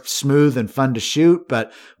 and they're smooth and fun to shoot.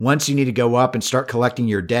 But once you need to go up and start collecting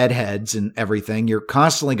your deadheads and everything, you're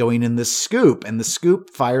constantly going in this scoop, and the scoop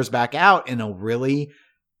fires back out in a really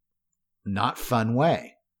not fun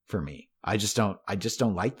way for me. I just don't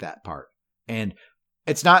like that part. And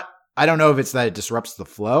it's not, I don't know if it's that it disrupts the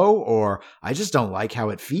flow, or I just don't like how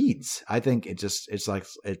it feeds. I think it's like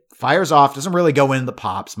it fires off, doesn't really go in the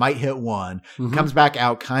pops, might hit one, comes back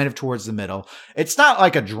out kind of towards the middle. It's not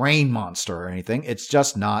like a drain monster or anything. It's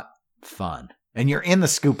just not fun. And you're in the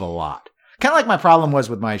scoop a lot. Kind of like my problem was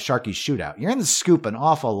with my Sharky's shootout. You're in the scoop an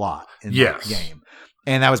awful lot in the game.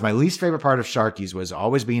 And that was my least favorite part of Sharky's, was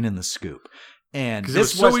always being in the scoop. And because it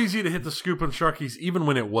was so easy to hit the scoop on Sharky's, even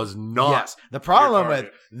when it was not. Yes. The problem with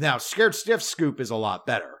now Scared Stiff scoop is a lot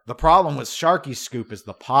better. The problem with Sharky's scoop is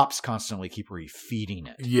the pops constantly keep refeeding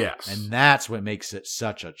it. Yes, and that's what makes it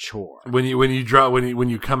such a chore. When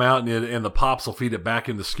you come out and the pops will feed it back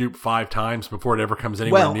in the scoop 5 times before it ever comes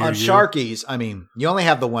anywhere near you. Well, on Sharky's, I mean, you only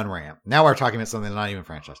have the one ramp. Now we're talking about something that's not even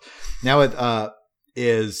franchise. Now it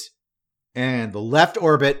and the left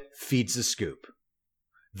orbit feeds the scoop.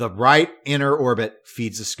 The right inner orbit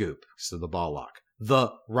feeds the scoop, so the ball lock.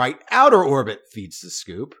 The right outer orbit feeds the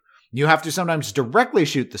scoop. You have to sometimes directly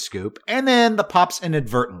shoot the scoop, and then the pops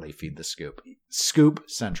inadvertently feed the scoop. Scoop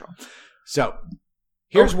central. So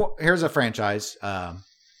here's a franchise.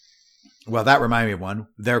 Well, that reminded me of one.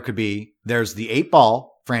 There's the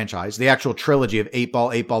 8-Ball franchise, the actual trilogy of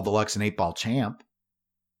 8-Ball, 8-Ball Deluxe, and 8-Ball Champ.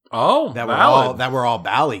 Oh, that were all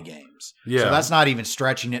Bally games. Yeah. So that's not even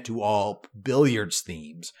stretching it to all billiards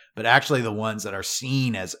themes, but actually the ones that are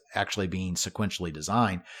seen as actually being sequentially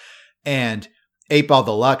designed. And 8-Ball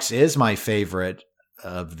Deluxe is my favorite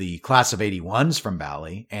of the class of 81s from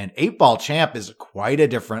Bally. And 8-Ball Champ is quite a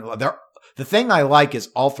different. The thing I like is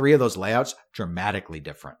all 3 of those layouts dramatically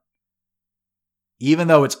different. Even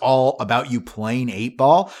though it's all about you playing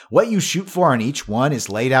 8-Ball, what you shoot for on each one is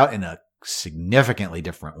laid out in a significantly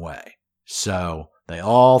different way. So they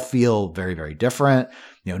all feel very, very different.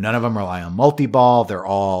 You know, none of them rely on multi-ball. They're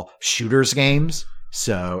all shooters games.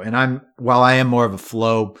 So, and while I am more of a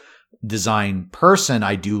flow design person,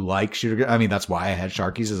 I do like shooter. I mean, that's why I had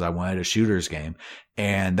Sharky's, is I wanted a shooters game.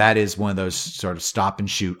 And that is one of those sort of stop and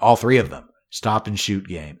shoot, all 3 of them, stop and shoot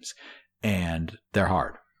games. And they're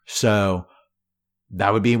hard. So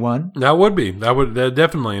that would be one. That would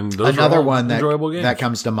definitely. And those another one that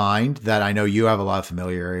comes to mind that I know you have a lot of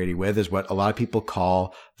familiarity with is what a lot of people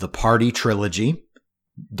call the Party Trilogy: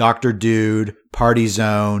 Dr. Dude, Party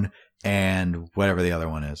Zone, and whatever the other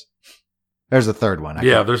one is. There's a third one.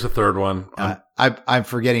 There's a third one. I'm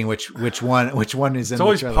forgetting which one is in. It's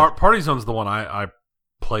always Party Zone's the one I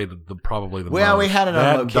played probably the most. Well, we had it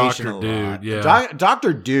on location Dr. a Dude, lot. yeah.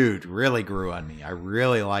 Dr. Dude really grew on me. I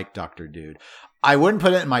really like Dr. Dude. I wouldn't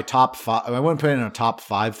put it in my top 5. I wouldn't put it in a top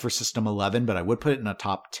 5 for System 11, but I would put it in a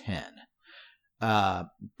top 10.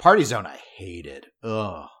 Party Zone, I hated.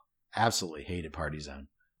 Ugh, absolutely hated Party Zone.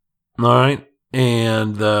 All right,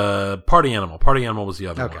 and the Party Animal. Party Animal was the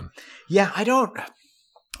other one. Yeah,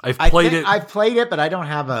 I've played it, but I don't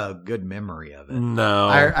have a good memory of it. No,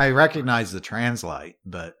 I recognize the translate,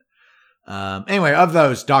 but anyway, of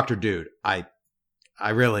those, Dr. Dude, I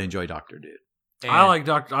really enjoy Dr. Dude. And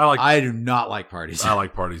I do not like Party Zone. I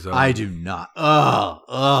like Party Zone. I do not.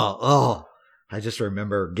 I just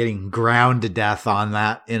remember getting ground to death on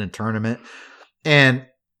that in a tournament. And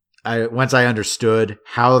once I understood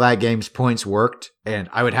how that game's points worked, and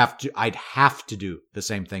I'd have to do the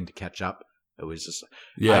same thing to catch up. It was just,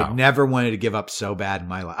 I never wanted to give up so bad in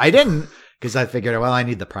my life. I didn't, because I figured, well, I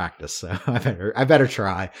need the practice, so I better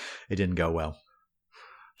try. It didn't go well.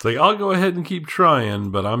 It's like, I'll go ahead and keep trying,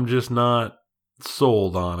 but I'm just not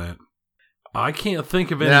sold on it. I can't think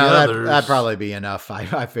of any others. That'd probably be enough.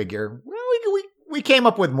 I figure. Well, we came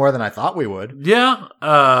up with more than I thought we would. Yeah.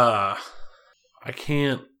 I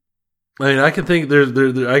can't. I mean, I can think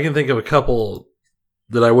I can think of a couple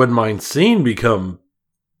that I wouldn't mind seeing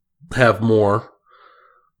have more,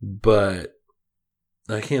 but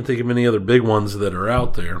I can't think of any other big ones that are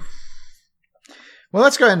out there. Well,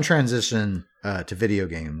 let's go ahead and transition to video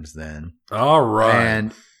games then. All right.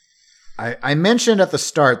 And I mentioned at the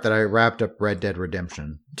start that I wrapped up Red Dead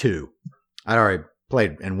Redemption 2. I'd already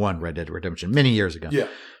played and won Red Dead Redemption many years ago. Yeah.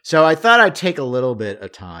 So I thought I'd take a little bit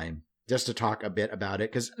of time just to talk a bit about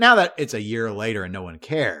it, because now that it's a year later and no one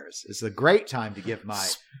cares, it's a great time to give my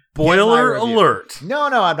spoiler alert. No,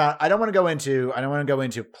 I'm not. I don't want to go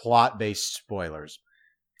into plot-based spoilers.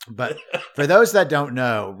 But for those that don't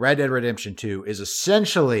know, Red Dead Redemption 2 is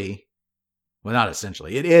essentially, well, not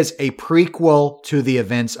essentially, it is a prequel to the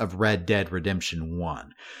events of Red Dead Redemption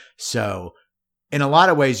 1. So in a lot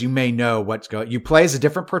of ways, you may know what's going. You play as a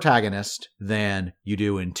different protagonist than you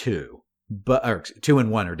do in 2. But 2 and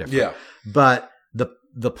 1 are different. Yeah. But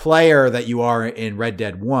the player that you are in Red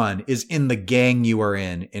Dead 1 is in the gang you are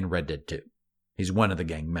in Red Dead 2. He's one of the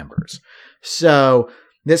gang members. So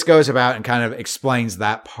this goes about and kind of explains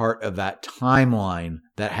that part of that timeline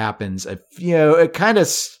that happens. It kind of,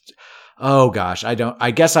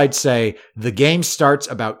 I guess I'd say the game starts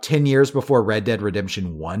about 10 years before Red Dead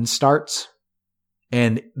Redemption 1 starts.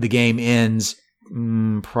 And the game ends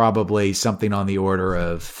probably something on the order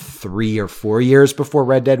of 3 or 4 years before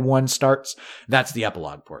Red Dead 1 starts. That's the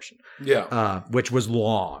epilogue portion. Yeah. Which was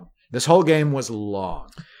long. This whole game was long.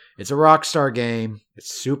 It's a Rockstar game.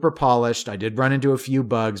 It's super polished. I did run into a few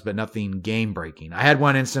bugs, but nothing game breaking. I had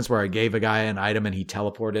one instance where I gave a guy an item and he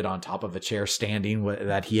teleported on top of a chair standing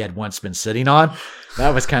that he had once been sitting on.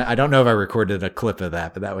 That was I don't know if I recorded a clip of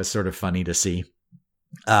that, but that was sort of funny to see.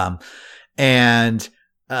 The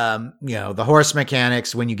horse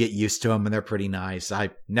mechanics, when you get used to them, and they're pretty nice.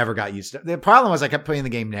 I never got used to it. The problem was I kept putting the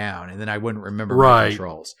game down and then I wouldn't remember my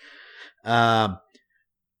controls.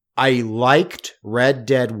 I liked Red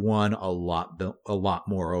Dead 1 a lot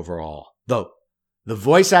more overall. Though the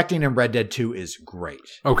voice acting in Red Dead 2 is great.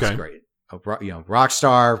 Okay. It's great.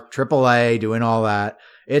 Rockstar, AAA, doing all that.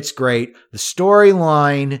 It's great. The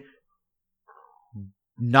storyline,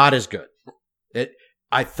 not as good.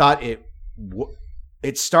 I thought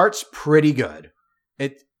it starts pretty good.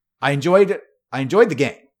 I enjoyed the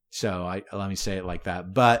game. So let me say it like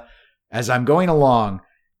that. But as I'm going along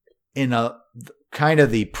in a kind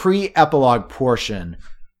of the pre-epilogue portion,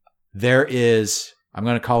 there is, I'm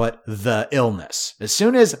going to call it the illness. As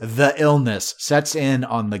soon as the illness sets in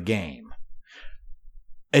on the game,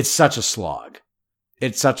 it's such a slog.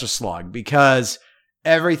 It's such a slog because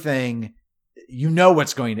everything,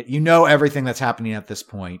 everything that's happening at this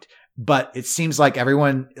point. But it seems like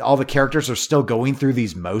all the characters are still going through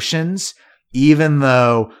these motions, even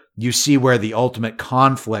though you see where the ultimate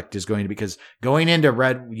conflict is going to be. Because going into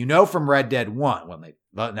from Red Dead 1,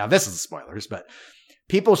 now this is spoilers, but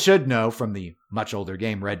people should know from the much older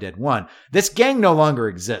game, Red Dead 1, this gang no longer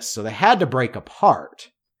exists. So they had to break apart.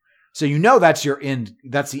 So that's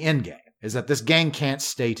that's the end game, is that this gang can't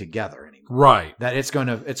stay together anymore. Right. That it's going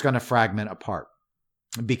to fragment apart.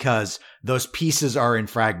 Because those pieces are in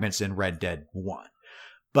fragments in Red Dead 1.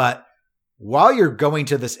 But while you're going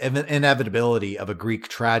to this inevitability of a Greek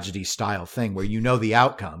tragedy style thing where you know the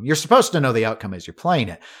outcome, you're supposed to know the outcome as you're playing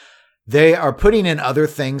it. They are putting in other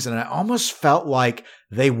things, and I almost felt like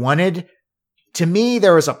they wanted, to me,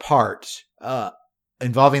 there was a part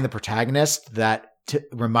involving the protagonist that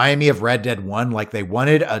reminded me of Red Dead 1, like they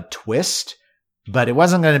wanted a twist, but it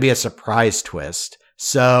wasn't going to be a surprise twist.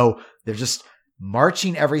 So they're just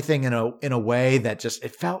marching everything in a way that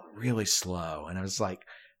it felt really slow. And I was like,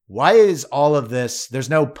 why is all of this? There's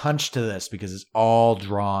no punch to this because it's all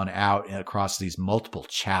drawn out across these multiple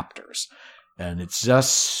chapters. And it's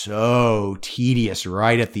just so tedious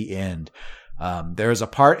right at the end. There's a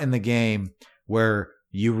part in the game where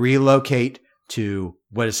you relocate to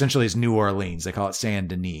what essentially is New Orleans. They call it Saint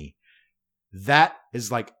Denis. That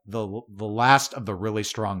is like the last of the really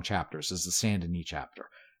strong chapters, is the Saint Denis chapter.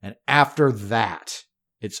 And after that,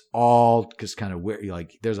 it's all just kind of weird.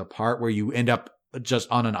 Like there's a part where you end up just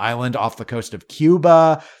on an island off the coast of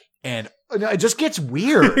Cuba, and it just gets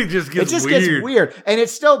weird. It just gets weird. And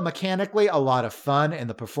it's still mechanically a lot of fun, and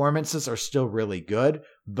the performances are still really good,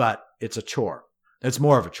 but it's a chore. It's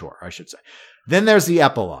more of a chore, I should say. Then there's the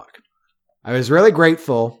epilogue. I was really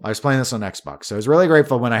grateful. I was playing this on Xbox, so I was really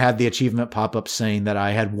grateful when I had the achievement pop up saying that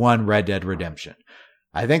I had won Red Dead Redemption.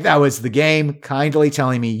 I think that was the game kindly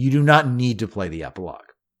telling me you do not need to play the epilogue.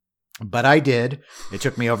 But I did. It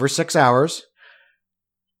took me over 6 hours.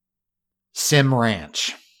 Sim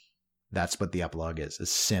Ranch. That's what the epilogue is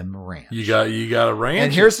Sim Ranch. You got a ranch.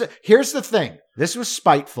 And here's the thing. This was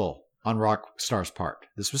spiteful on Rockstar's part.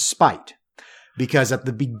 This was spite. Because at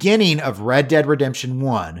the beginning of Red Dead Redemption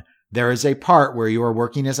 1, there is a part where you are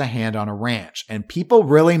working as a hand on a ranch. And people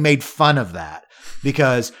really made fun of that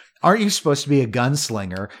because aren't you supposed to be a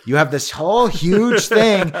gunslinger? You have this whole huge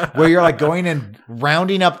thing where you're like going and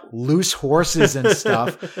rounding up loose horses and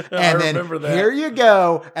stuff. And then here you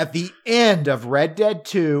go at the end of Red Dead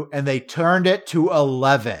 2, and they turned it to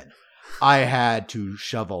 11. I had to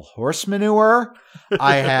shovel horse manure.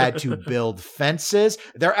 I had to build fences.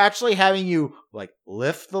 They're actually having you like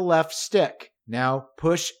lift the left stick. Now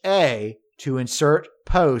push A to insert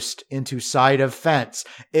post into side of fence.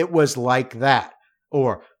 It was like that.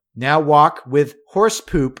 Or now walk with horse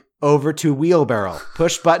poop over to wheelbarrow.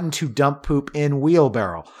 Push button to dump poop in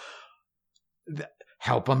wheelbarrow.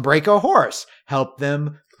 Help them break a horse. Help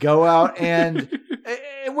them go out and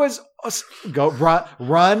it was go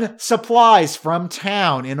run supplies from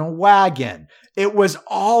town in a wagon. It was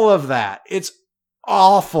all of that. It's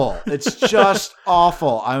awful. It's just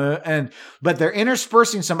awful. But they're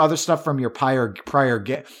interspersing some other stuff from your prior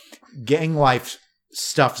gang life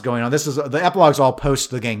stuff's going on. This is the epilogue's all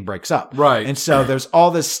post the gang breaks up. Right. And so there's all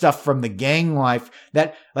this stuff from the gang life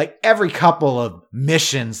that like every couple of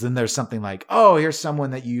missions, then there's something like, oh, here's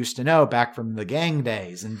someone that you used to know back from the gang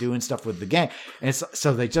days and doing stuff with the gang. And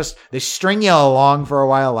so they string you along for a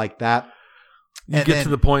while like that. You get to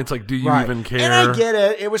the point, it's like, do you even care? And I get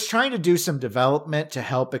it. It was trying to do some development to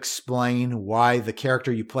help explain why the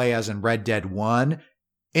character you play as in Red Dead 1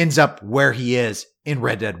 ends up where he is in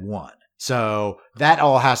Red Dead 1. So that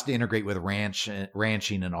all has to integrate with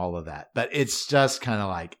ranching and all of that. But it's just kind of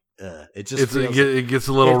like, it gets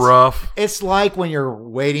a little rough. It's like when you're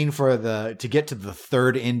waiting for to get to the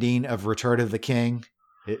third ending of Return of the King.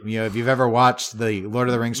 If you've ever watched the Lord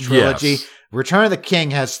of the Rings trilogy, yes. Return of the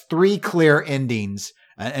King has 3 clear endings.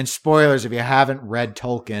 And spoilers if you haven't read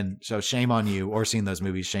Tolkien, so shame on you, or seen those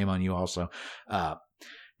movies, shame on you also.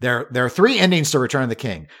 There are 3 endings to Return of the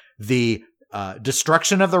King. The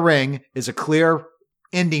destruction of the ring is a clear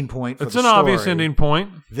ending point for the story. It's an obvious ending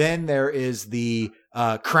point. Then there is the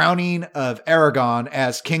crowning of Aragorn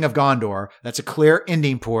as King of Gondor. That's a clear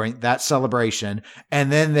ending point, that celebration.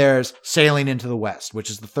 And then there's Sailing into the West, which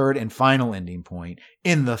is the third and final ending point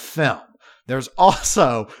in the film. There's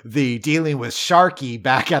also the dealing with Sharky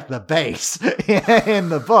back at the base in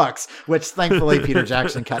the books, which thankfully Peter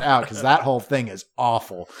Jackson cut out because that whole thing is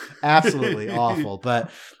awful. Absolutely awful. But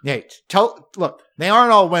hey, look, they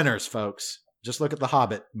aren't all winners, folks. Just look at the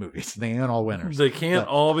Hobbit movies. They aren't all winners. They can't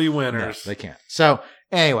all be winners. No, they can't. So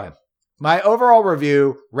anyway, my overall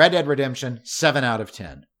review, Red Dead Redemption, 7 out of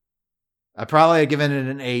 10. I probably had given it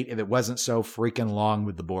an 8 if it wasn't so freaking long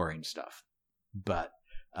with the boring stuff. But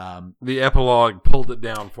the epilogue pulled it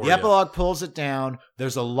down for you. The epilogue pulls it down.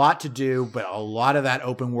 There's a lot to do, but a lot of that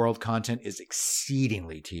open world content is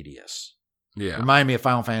exceedingly tedious. Yeah. Remind me of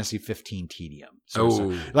Final Fantasy 15 tedium.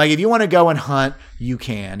 So, like if you want to go and hunt, you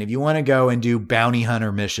can. If you want to go and do bounty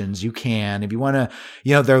hunter missions, you can. If you want to,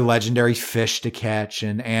 there are legendary fish to catch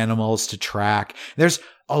and animals to track. There's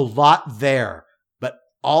a lot there, but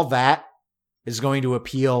all that is going to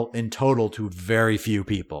appeal in total to very few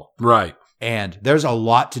people. Right. And there's a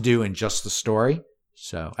lot to do in just the story.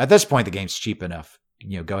 So at this point, the game's cheap enough.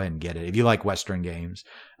 Go ahead and get it if you like Western games.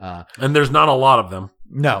 And there's not a lot of them.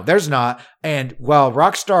 No, there's not. And while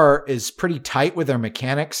Rockstar is pretty tight with their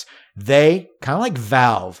mechanics, they, kind of like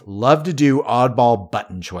Valve, love to do oddball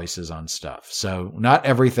button choices on stuff. So not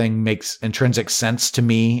everything makes intrinsic sense to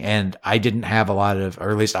me. And I didn't have a lot of, or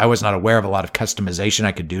at least I was not aware of a lot of customization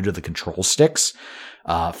I could do to the control sticks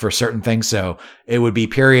for certain things. So it would be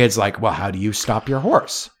periods like, well, how do you stop your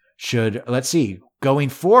horse? Let's see, going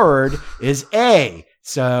forward is A.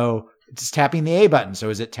 So it's tapping the A button. So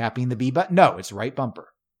is it tapping the B button? No, it's right bumper.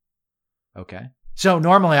 Okay. So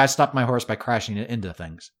normally I stop my horse by crashing it into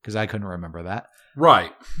things because I couldn't remember that.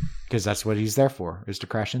 Right. Because that's what he's there for, is to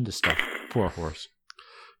crash into stuff. Poor horse.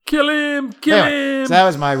 Kill him! Kill him! So that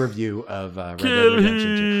was my review of Red Dead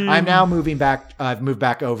Redemption 2. I'm now moving back. I've moved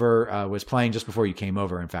back over. Was playing just before you came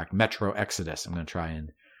over. In fact, Metro Exodus. I'm going to try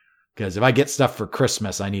and, because if I get stuff for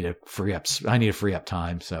Christmas, I need to free up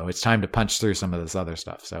time. So it's time to punch through some of this other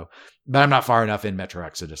stuff. So, but I'm not far enough in Metro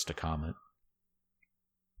Exodus to comment.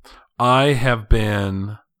 I have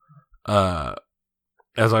been, as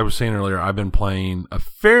I was saying earlier, I've been playing a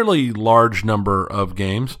fairly large number of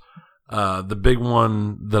games. The big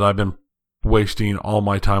one that I've been wasting all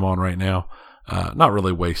my time on right now, not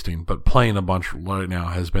really wasting, but playing a bunch right now,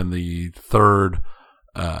 has been the third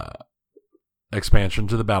expansion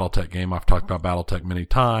to the BattleTech game. I've talked about BattleTech many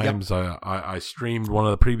times. Yep. I streamed one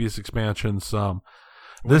of the previous expansions. When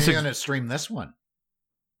are you going to stream this one?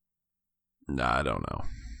 Nah, I don't know.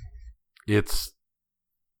 It's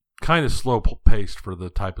kind of slow paced for the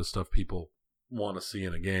type of stuff people want to see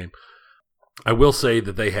in a game. I will say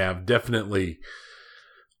that they have definitely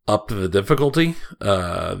upped the difficulty.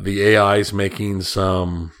 The AI is making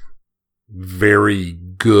some very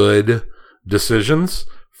good decisions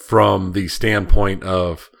from the standpoint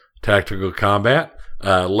of tactical combat.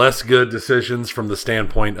 Less good decisions from the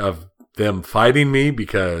standpoint of them fighting me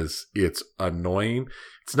because it's annoying.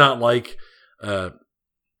 It's not like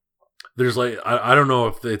there's like I don't know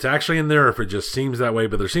if it's actually in there or if it just seems that way,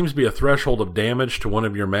 but there seems to be a threshold of damage to one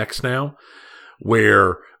of your mechs now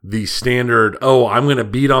where the standard, I'm going to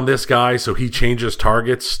beat on this guy so he changes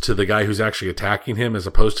targets to the guy who's actually attacking him as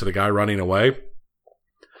opposed to the guy running away.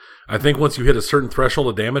 I think once you hit a certain threshold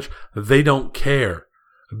of damage, they don't care.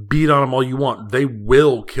 Beat on him all you want. They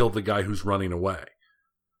will kill the guy who's running away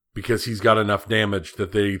because he's got enough damage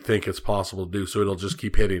that they think it's possible to do, so it'll just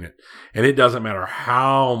keep hitting it. And it doesn't matter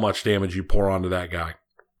how much damage you pour onto that guy.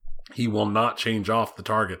 He will not change off the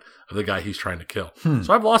target of the guy he's trying to kill.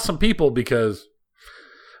 So I've lost some people because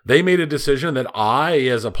they made a decision that I,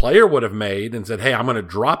 as a player, would have made and said, hey, I'm going to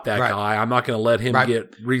drop that guy. I'm not going to let him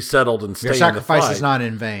get resettled and stay in the fight. Your sacrifice is not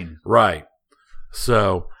in vain. Right.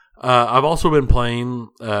 So I've also been playing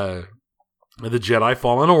the Jedi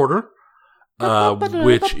Fallen Order,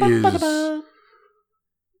 which is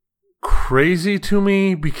crazy to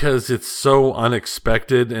me because it's so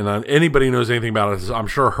unexpected. And anybody who knows anything about it, I'm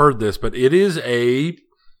sure heard this, but it is a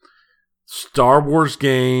Star Wars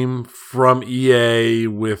game from EA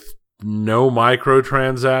with no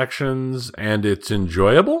microtransactions, and it's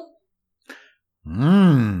enjoyable.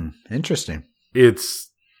 Interesting.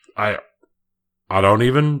 I don't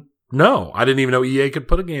even know. I didn't even know EA could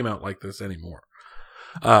put a game out like this anymore.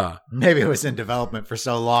 Maybe it was in development for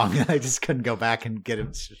so long I just couldn't go back and get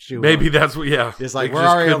it. Maybe that's what. Yeah, it's like we're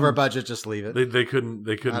already over budget. Just leave it. They couldn't.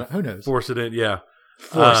 Who knows? Force it in. Yeah,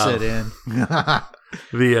 force it in.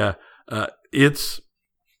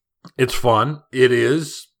 It's fun. It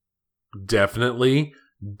is definitely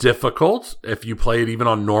difficult if you play it even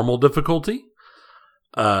on normal difficulty.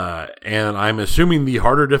 And I'm assuming the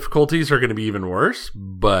harder difficulties are going to be even worse,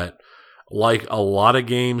 but like a lot of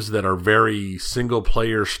games that are very single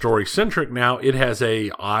player story centric now, it has I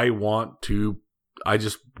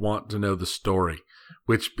just want to know the story,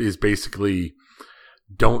 which is basically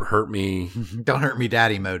don't hurt me. Don't hurt me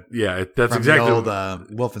daddy mode. Yeah, that's exactly the old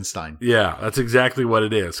Wolfenstein. Yeah, that's exactly what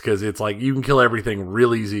it is, because it's like you can kill everything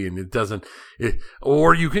real easy and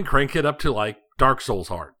or you can crank it up to like Dark Souls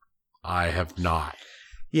hard. I have not.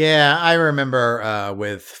 Yeah, I remember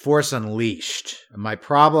with Force Unleashed, my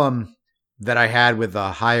problem that I had with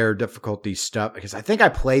the higher difficulty stuff, because I think I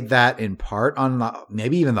played that in part on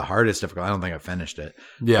maybe even the hardest difficulty. I don't think I finished it.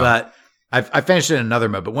 Yeah. But I finished it in another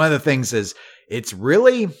mode. But one of the things is it's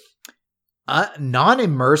really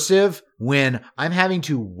non-immersive when I'm having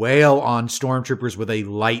to wail on stormtroopers with a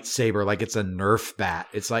lightsaber like it's a Nerf bat.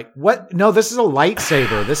 It's like, what? No, this is a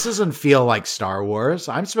lightsaber. This doesn't feel like Star Wars.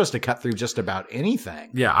 I'm supposed to cut through just about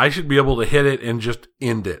anything. Yeah, I should be able to hit it and just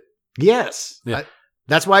end it. Yes. Yeah.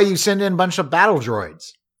 That's why you send in a bunch of battle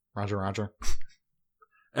droids. Roger, roger.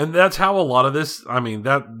 And that's how a lot of this,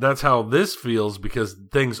 that's how this feels, because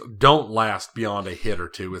things don't last beyond a hit or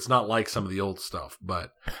two. It's not like some of the old stuff,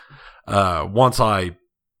 but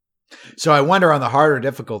So I wonder on the harder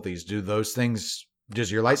difficulties, does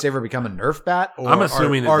your lightsaber become a Nerf bat? Or, I'm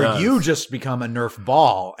assuming or you just become a Nerf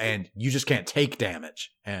ball and you just can't take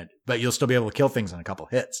damage, but you'll still be able to kill things in a couple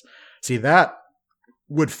hits. See, that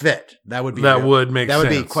would fit. That would make sense. That would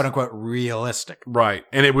be quote unquote realistic. Right.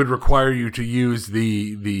 And it would require you to use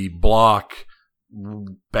the block,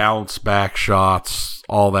 bounce back shots,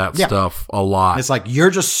 all that stuff a lot. It's like you're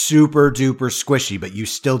just super duper squishy, but you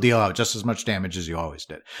still deal out just as much damage as you always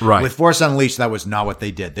did. Right. With Force Unleashed, that was not what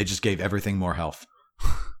they did. They just gave everything more health.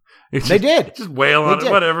 They did. Just wail on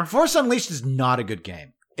it, whatever. Force Unleashed is not a good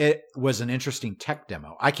game. It was an interesting tech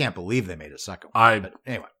demo. I can't believe they made a second one. But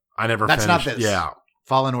anyway. I never finished. That's not this. Yeah.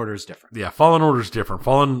 Fallen Order is different. Yeah, Fallen Order is different.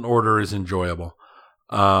 Fallen Order is enjoyable.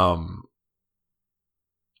 And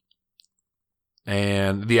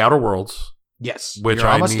The Outer Worlds. Yes. Which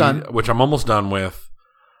I'm almost done with.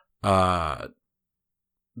 I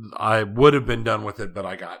would have been done with it, but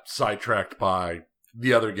I got sidetracked by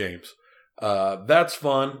the other games. That's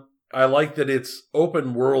fun. I like that it's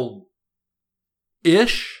open world-ish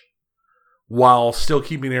while still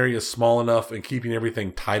keeping areas small enough and keeping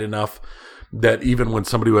everything tight enough that even when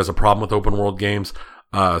somebody who has a problem with open world games,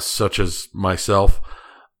 such as myself,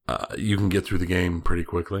 you can get through the game pretty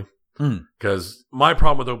quickly. Because my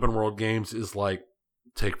problem with open world games is like,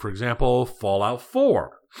 take for example, Fallout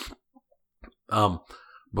 4.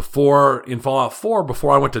 Before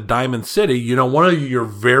I went to Diamond City, one of your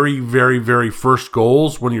very, very, very first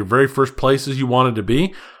goals, one of your very first places you wanted to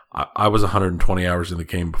be, I was 120 hours in the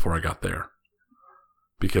game before I got there.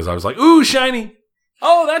 Because I was like, ooh, shiny.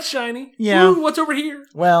 Oh, that's shiny. Yeah. Ooh, what's over here?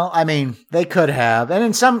 Well, they could have. And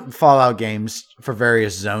in some Fallout games, for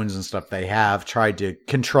various zones and stuff, they have tried to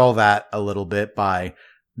control that a little bit by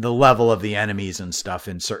the level of the enemies and stuff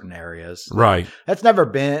in certain areas. Right. That's never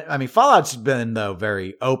been, I mean, Fallout's been, though,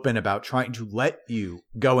 very open about trying to let you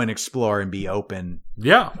go and explore and be open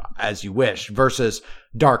as you wish, versus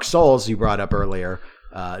Dark Souls you brought up earlier.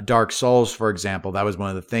 Dark Souls, for example, that was one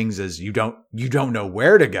of the things is you don't know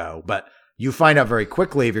where to go, but you find out very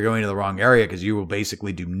quickly if you're going to the wrong area because you will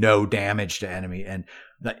basically do no damage to enemy. And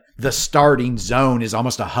the starting zone is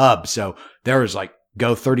almost a hub. So there is like,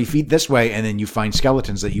 go 30 feet this way, and then you find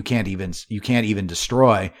skeletons that you can't even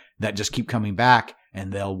destroy that just keep coming back,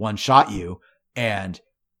 and they'll one-shot you. And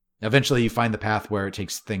eventually you find the path where it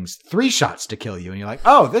takes things 3 shots to kill you, and you're like,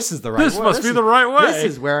 oh, this is the right way. This must be the right way. This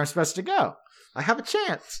is where I'm supposed to go. I have a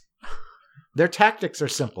chance. Their tactics are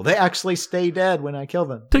simple. They actually stay dead when I kill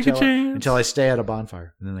them. Take a chance. Until I stay at a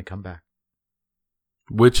bonfire, and then they come back.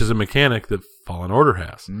 Which is a mechanic that Fallen Order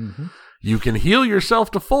has. Mm-hmm. You can heal yourself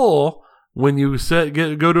to full when you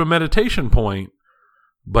go to a meditation point,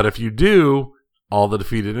 but if you do, all the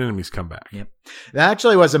defeated enemies come back. Yep. That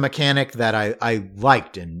actually was a mechanic that I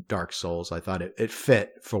liked in Dark Souls. I thought it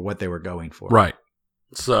fit for what they were going for. Right.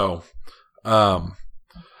 So, we'll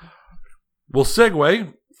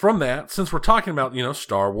segue from that, since we're talking about,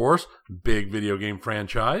 Star Wars, big video game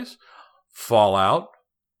franchise, Fallout,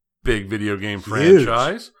 big video game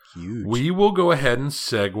franchise. Huge. We will go ahead and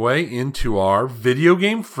segue into our video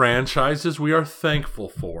game franchises we are thankful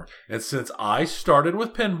for. And since I started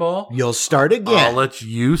with pinball, you'll start again. I'll let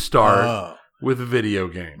you start with video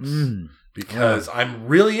games. Because I'm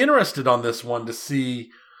really interested on this one to see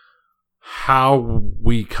how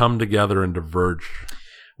we come together and diverge.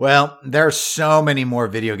 Well, there are so many more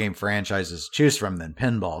video game franchises to choose from than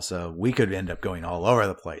pinball, so we could end up going all over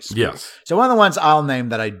the place. Yes. So one of the ones I'll name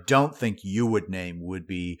that I don't think you would name would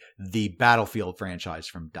be the Battlefield franchise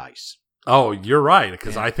from DICE. Oh, you're right,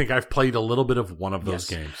 because I think I've played a little bit of one of those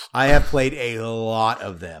games. I have played a lot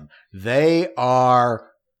of them. They are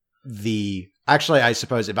actually, I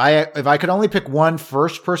suppose, if I could only pick one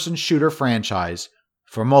first-person shooter franchise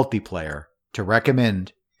for multiplayer to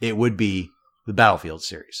recommend, it would be the Battlefield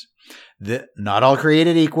series. Not all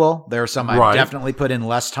created equal. There are some I've definitely put in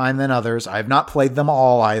less time than others. I've not played them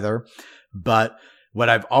all either. But what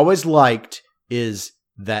I've always liked is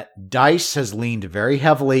that DICE has leaned very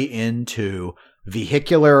heavily into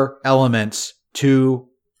vehicular elements to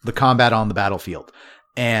the combat on the battlefield.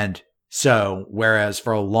 And so, whereas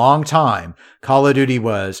for a long time, Call of Duty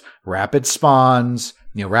was rapid spawns,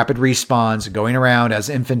 rapid respawns, going around as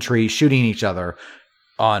infantry, shooting each other.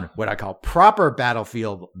 On what I call proper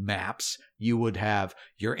battlefield maps, you would have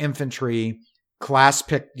your infantry class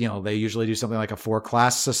pick. They usually do something like a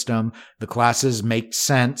 4-class system. The classes make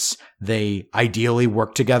sense. They ideally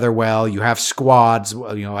work together well. You have squads,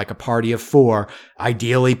 like a party of 4.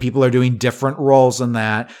 Ideally, people are doing different roles in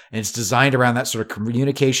that. And it's designed around that sort of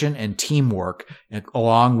communication and teamwork,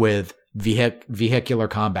 along with vehicular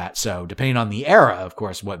combat. So depending on the era, of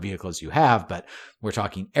course, what vehicles you have, but we're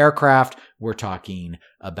talking aircraft, we're talking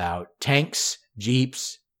about tanks,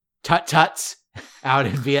 jeeps, tut-tuts out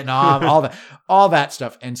in Vietnam, all that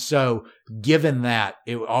stuff. And so given that,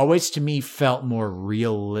 it always to me felt more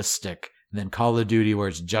realistic than Call of Duty, where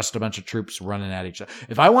it's just a bunch of troops running at each other.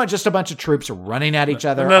 If I want just a bunch of troops running at each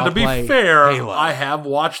other, now, to be fair, Halo. I have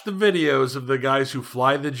watched the videos of the guys who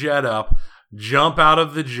fly the jet up, jump out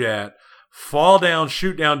of the jet, fall down,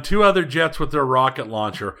 shoot down 2 other jets with their rocket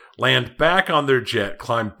launcher, land back on their jet,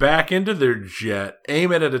 climb back into their jet,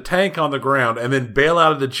 aim it at a tank on the ground, and then bail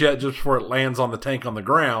out of the jet just before it lands on the tank on the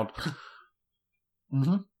ground.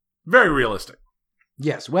 Mm-hmm. Very realistic.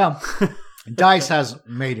 Yes, well, DICE has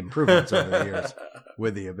made improvements over the years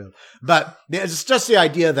with the ability. But it's just the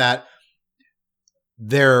idea that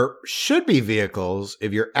there should be vehicles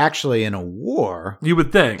if you're actually in a war. You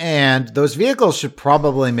would think. And those vehicles should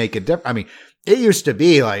probably make a difference. I mean, it used to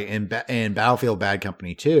be like in Battlefield Bad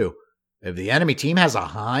Company 2, if the enemy team has a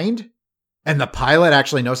Hind and the pilot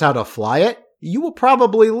actually knows how to fly it, you will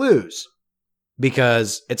probably lose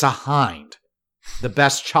because it's a Hind. The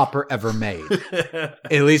best chopper ever made.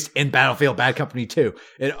 At least in Battlefield Bad Company 2.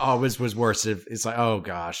 It always was worse if it's like, oh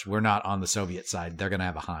gosh, we're not on the Soviet side. They're going to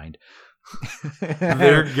have a Hind.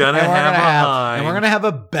 They're going to have a Hind. And we're going to have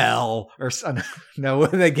a Bell or something. No,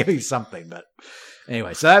 they give you something. But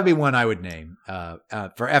anyway, so that would be one I would name.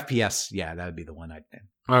 For FPS, yeah, that would be the one I'd name.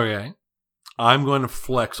 Okay. I'm going to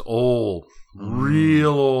flex old.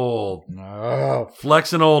 Real old. No.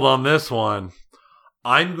 Flexing old on this one.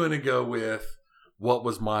 I'm going to go with what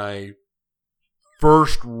was my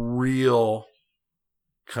first real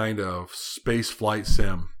kind of space flight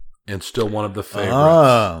sim and still one of the favorites.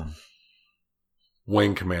 Oh.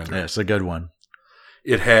 Wing Commander. Yeah, it's a good one.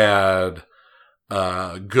 It had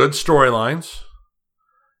Good storylines.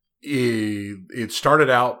 It started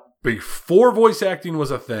out before voice acting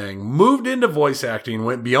was a thing, moved into voice acting,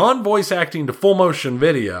 went beyond voice acting to full motion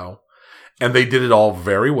video, and they did it all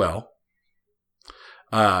very well.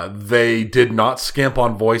 They did not skimp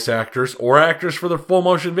on voice actors or actors for the full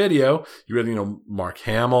motion video. You had, Mark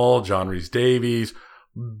Hamill, John Rhys-Davies,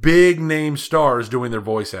 big name stars doing their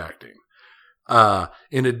voice acting.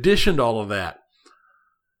 In addition to all of that,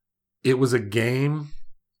 it was a game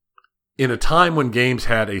in a time when games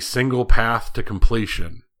had a single path to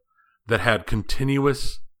completion that had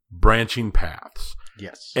continuous branching paths.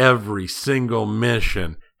 Yes. Every single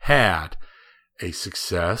mission had a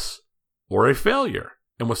success or a failure.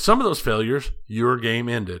 And with some of those failures, your game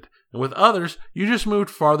ended. And with others, you just moved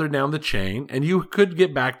farther down the chain and you could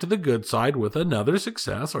get back to the good side with another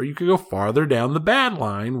success, or you could go farther down the bad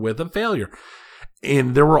line with a failure.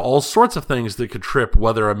 And there were all sorts of things that could trip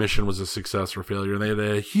whether a mission was a success or failure. And they had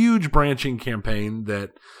a huge branching campaign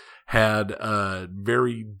that had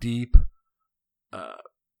very deep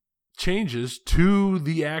changes to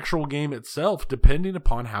the actual game itself, depending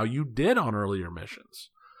upon how you did on earlier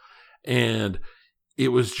missions. And it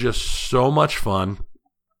was just so much fun.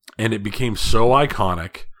 And it became so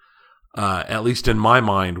iconic, at least in my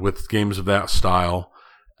mind, with games of that style.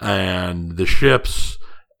 And the ships,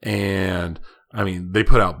 and they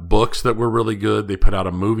put out books that were really good. They put out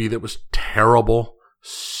a movie that was terrible.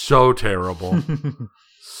 So terrible.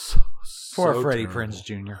 Poor Freddie Prinze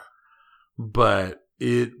Jr. But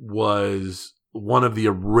it was one of the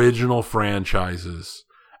original franchises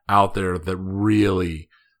out there that really,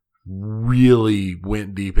 really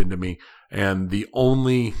went deep into me. And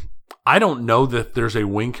I don't know that there's a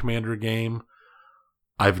Wing Commander game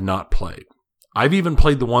I've not played. I've even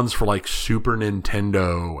played the ones for like Super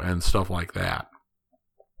Nintendo and stuff like that.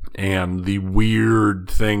 And the weird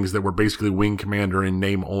things that were basically Wing Commander in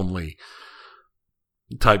name only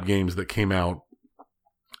type games that came out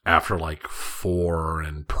after like 4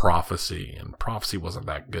 and Prophecy. And Prophecy wasn't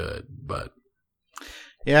that good, but.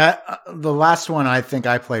 Yeah, the last one I think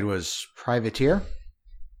I played was Privateer.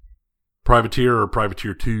 Privateer or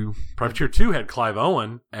Privateer 2. Privateer 2 had Clive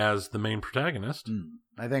Owen as the main protagonist.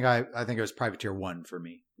 I think it was Privateer 1 for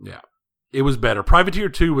me. Yeah. It was better. Privateer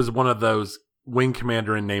 2 was one of those Wing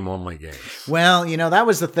Commander in name only games. Well, that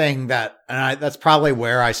was the thing that's probably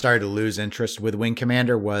where I started to lose interest with Wing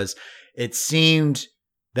Commander. Was it seemed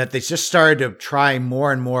that they just started to try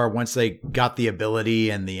more and more once they got the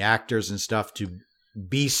ability and the actors and stuff to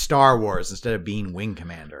be Star Wars instead of being Wing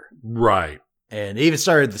Commander. Right. And even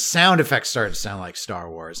the sound effects started to sound like Star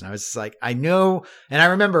Wars. And I was just like, I know. And I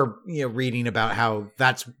remember, reading about how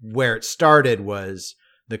that's where it started. Was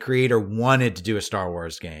the creator wanted to do a Star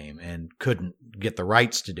Wars game and couldn't get the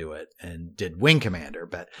rights to do it and did Wing Commander.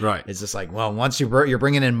 But right. It's just like, well, once you're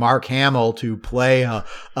bringing in Mark Hamill to play a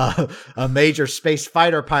major space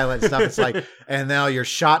fighter pilot and stuff, it's like, and now your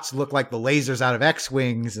shots look like the lasers out of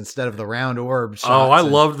X-Wings instead of the round orb shots. Oh, I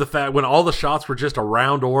loved the fact when all the shots were just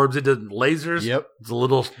around orbs. It didn't lasers. Yep. It's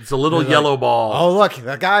a little yellow ball. Oh, look,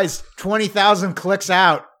 the guy's 20,000 clicks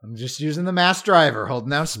out. I'm just using the mass driver, holding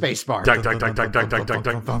down spacebar.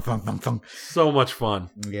 So much fun.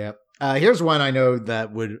 Yeah. Here's one I know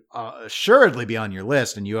that would assuredly be on your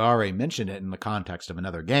list, and you already mentioned it in the context of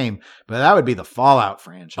another game, but that would be the Fallout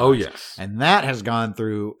franchise. Oh, yes. And that has gone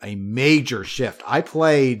through a major shift. I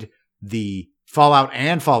played the Fallout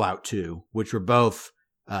and Fallout 2, which were both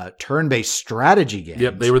turn-based strategy games.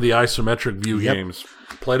 Yep, they were the isometric view games.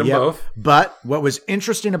 Played them both. But what was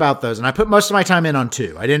interesting about those, and I put most of my time in on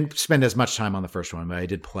 2. I didn't spend as much time on the first one, but I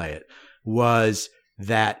did play it, was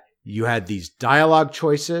that you had these dialogue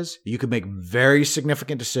choices. You could make very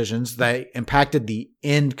significant decisions that impacted the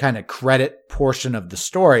end kind of credit portion of the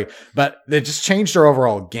story, but they just changed their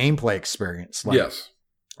overall gameplay experience. Yes.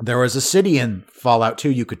 There was a city in Fallout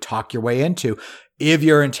 2 you could talk your way into if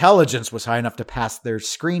your intelligence was high enough to pass their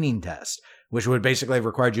screening test, which would basically have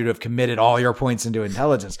required you to have committed all your points into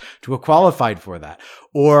intelligence to have qualified for that.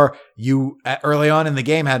 Or you, early on in the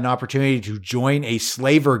game, had an opportunity to join a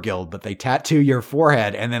slaver guild, but they tattoo your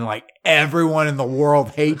forehead, and then like everyone in the world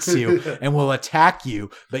hates you and will attack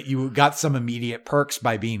you, but you got some immediate perks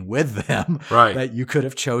by being with them that you could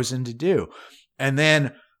have chosen to do. And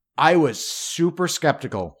then I was super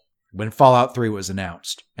skeptical when Fallout 3 was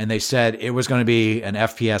announced, and they said it was going to be an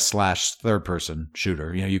FPS / third person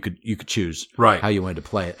shooter. You could choose how you wanted to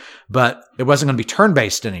play it, but it wasn't going to be turn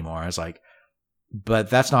based anymore. I was like, but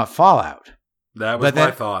that's not Fallout. That was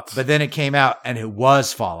my thoughts. But then it came out and it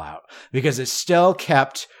was Fallout because it still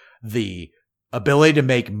kept the ability to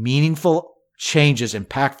make meaningful changes,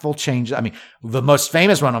 impactful changes. I mean, the most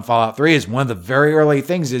famous one on Fallout 3 is one of the very early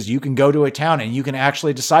things is you can go to a town and you can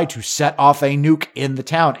actually decide to set off a nuke in the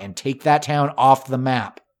town and take that town off the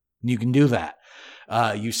map. You can do that.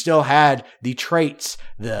 You still had the traits,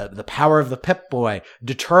 the power of the Pip-Boy,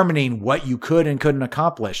 determining what you could and couldn't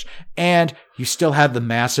accomplish. And you still had the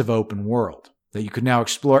massive open world that you could now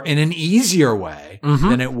explore in an easier way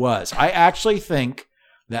than it was. I actually think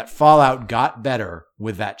that Fallout got better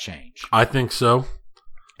with that change. I think so.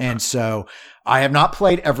 And so I have not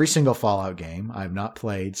played every single Fallout game. I have not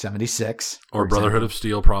played 76. Or Brotherhood of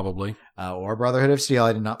Steel, probably. Or Brotherhood of Steel,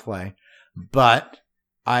 I did not play. But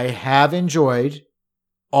I have enjoyed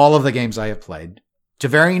all of the games I have played to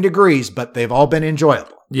varying degrees, but they've all been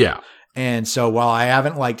enjoyable. Yeah. And so while I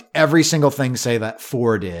haven't liked every single thing, say, that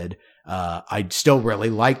 4 did, I still really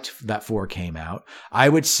liked that 4 came out. I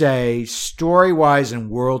would say story-wise and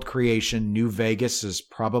world creation, New Vegas is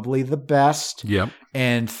probably the best. Yep.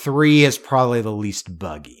 And 3 is probably the least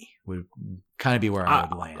buggy. Would kind of be where I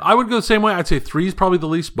would land. I would go the same way. I'd say 3 is probably the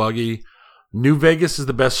least buggy. New Vegas is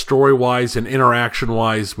the best story-wise and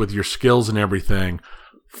interaction-wise with your skills and everything.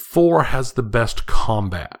 4 has the best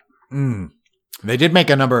combat. They did make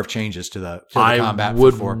a number of changes to the combat. I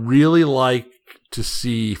would for 4. really like to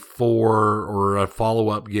see 4 or a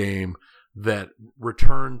follow-up game that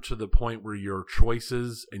returned to the point where your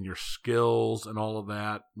choices and your skills and all of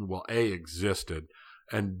that, well, A, existed,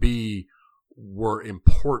 and B, were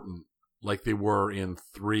important like they were in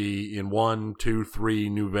 1, 2, 3,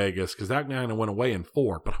 New Vegas, because that kind of went away in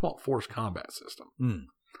 4, but I want 4's combat system.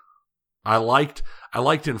 I liked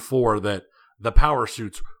in 4 that the power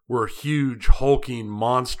suits were huge, hulking,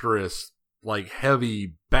 monstrous, like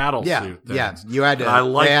heavy battle suit things. Yeah, you had to.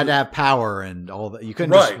 They had to have power and all that. You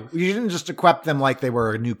couldn't you didn't just equip them like they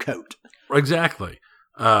were a new coat. Exactly.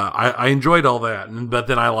 I enjoyed all that, but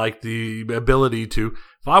then I liked the ability to,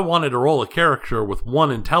 if I wanted to roll a character with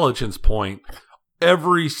 1 intelligence point,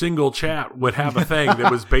 every single chat would have a thing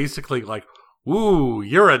that was basically like, "Ooh,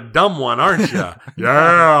 you're a dumb one, aren't you?"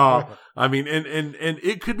 Yeah. I mean, and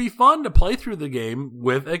it could be fun to play through the game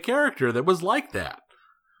with a character that was like that.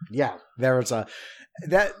 Yeah, there's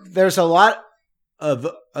a lot of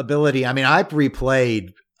ability. I mean, I've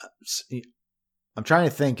replayed. I'm trying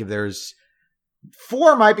to think if there's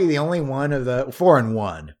 4 might be the only one of the 4 and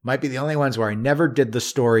 1 might be the only ones where I never did the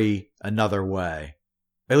story another way,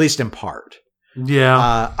 at least in part.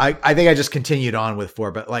 Yeah, I think I just continued on with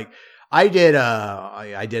 4, but like I did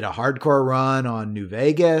a hardcore run on New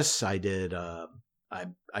Vegas. I did I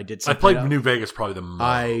played New Vegas probably the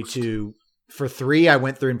most. For 3, I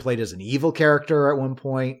went through and played as an evil character at one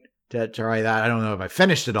point to try that. I don't know if I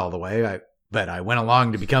finished it all the way, but I went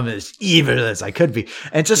along to become as evil as I could be,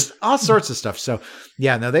 and just all sorts of stuff. So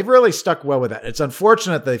yeah, no, they've really stuck well with that. It's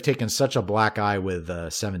unfortunate that they've taken such a black eye with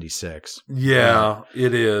 76. Yeah,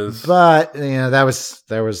 it is. But that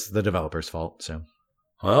was the developer's fault. So,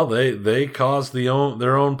 well, they caused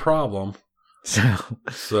their own problem.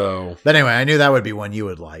 So, but anyway, I knew that would be one you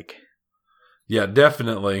would like. Yeah,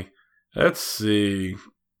 definitely. Let's see.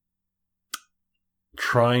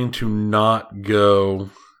 Trying to not go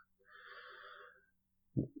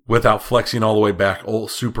without flexing all the way back,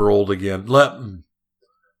 super old again.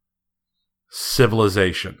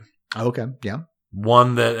 Civilization. Okay, yeah.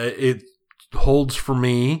 One that it holds for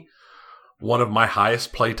me one of my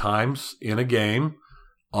highest play times in a game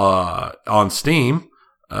on Steam.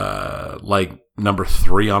 Like number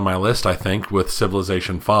 3 on my list, I think, with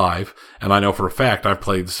Civilization 5. And I know for a fact I've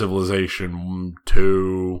played Civilization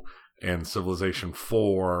 2 and Civilization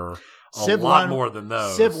 4 a lot more than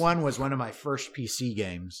those. Civ 1 was one of my first PC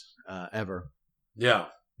games ever. Yeah.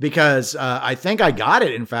 Because I think I got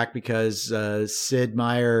it, in fact, because Sid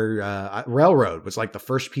Meier Railroad was like the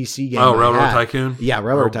first PC game. Oh, Railroad Tycoon? Yeah,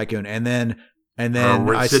 Railroad Tycoon. And then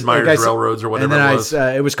Sid Meier's Railroads or whatever it was.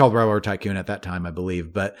 It was called Railroad Tycoon at that time, I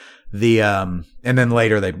believe. But and then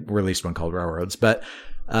later they released one called Railroads. But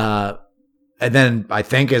and then I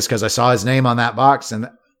think it's because I saw his name on that box, and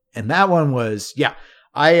that one was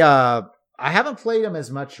I haven't played him as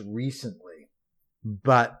much recently,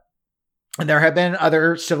 but there have been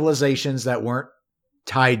other civilizations that weren't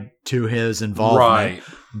tied to his involvement,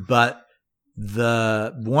 right? But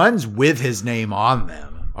the ones with his name on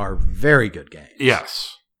them are very good games.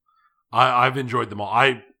 Yes. I've enjoyed them all.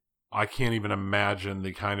 I can't even imagine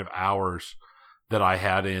the kind of hours that I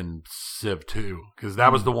had in Civ 2, because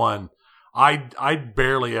that was the one I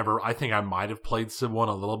barely ever, I think I might have played Civ 1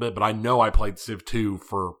 a little bit, but I know I played Civ 2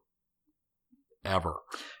 for ever.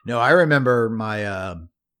 No, I remember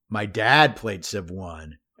my dad played Civ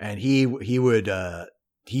 1, and he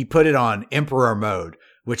put it on Emperor mode,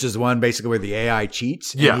 which is the one basically where the AI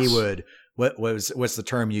cheats. And Yes. he would, what's the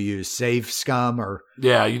term you use? Save scum or?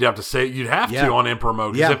 Yeah, you'd have to on Emperor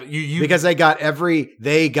mode. Yeah. If Because they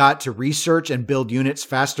got to research and build units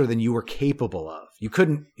faster than you were capable of. You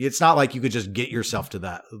couldn't, it's not like you could just get yourself to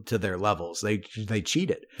their levels. They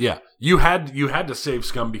cheated. Yeah, you had to save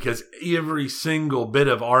scum because every single bit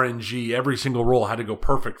of RNG, every single roll had to go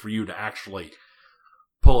perfect for you to actually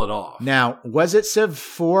pull it off. Now, was it Civ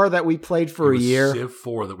 4 that we played for a year? Civ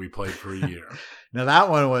 4 that we played for a year. Now, that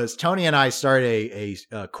one was, Tony and I started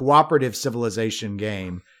a cooperative civilization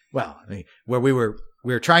game. Well, where we were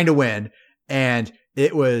trying to win, and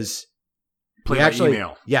it was by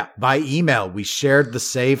email. Yeah, by email. We shared the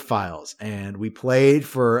save files, and we played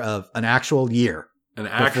for an actual year.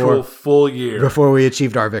 Full year. Before we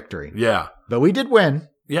achieved our victory. Yeah. But we did win.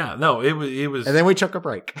 Yeah, no, it was. And then we took a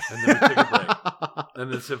break. And then we took a break.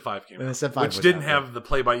 And then Civ 5 came out. Civ 5 which didn't have the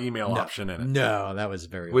play by email option in it. No, that was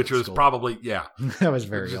very Which old was school. probably, yeah. That was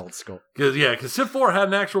very old school. Because Civ 4 had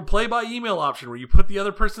an actual play by email option where you put the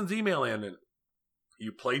other person's email in and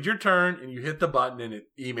you played your turn and you hit the button and it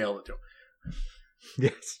emailed it to them.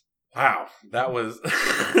 Yes. Wow, that was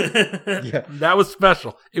that was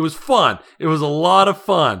special. It was fun. It was a lot of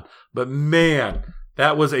fun. But man,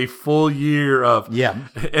 that was a full year of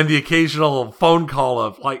and the occasional phone call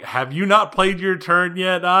of like, have you not played your turn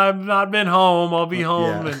yet? I've not been home. I'll be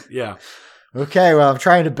home. Yeah. And Okay, well, I'm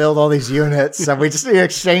trying to build all these units, so we just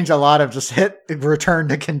exchange a lot of just hit return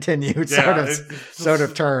to continue sort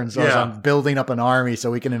of turns. So I'm building up an army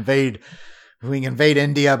so we can invade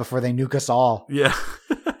India before they nuke us all. Yeah.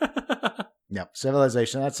 Yep,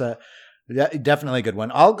 Civilization. That's definitely a good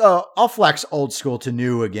one. I'll flex old school to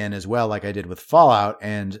new again as well, like I did with Fallout,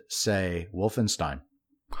 and say Wolfenstein.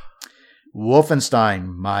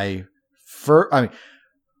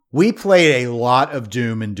 We played a lot of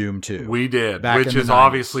Doom and Doom 2. We did, which is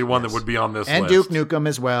obviously one that would be on this list. And Duke Nukem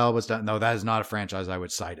as well was done. No, that is not a franchise I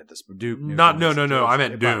would cite at this. Duke Nukem. No. I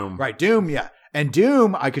meant Doom. Right, Doom, yeah. And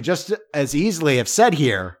Doom, I could just as easily have said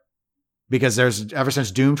here, because there's ever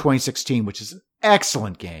since Doom 2016, which is an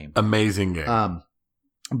excellent game. Amazing game.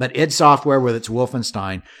 But id Software with its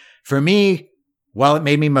Wolfenstein, for me, while it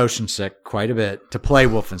made me motion sick quite a bit to play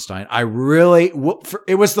Wolfenstein,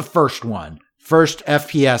 it was the first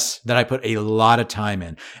FPS that I put a lot of time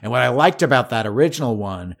in. And what I liked about that original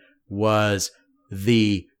one was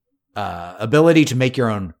the ability to make your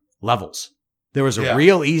own levels. There was a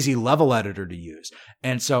real easy level editor to use.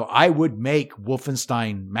 And so I would make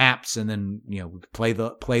Wolfenstein maps and then, play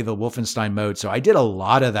the Wolfenstein mode. So I did a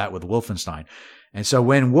lot of that with Wolfenstein. And so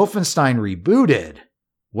when Wolfenstein rebooted,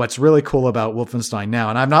 what's really cool about Wolfenstein now,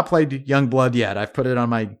 and I've not played Youngblood yet. I've put it on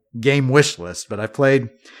my game wish list, but I've played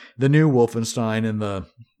the new Wolfenstein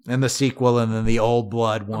and the sequel and then the Old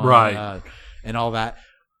Blood one. Right. And all that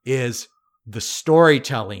is the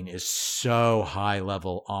storytelling is so high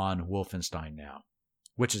level on Wolfenstein now,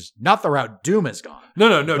 which is not the route Doom has gone.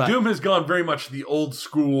 No. Doom has gone very much the old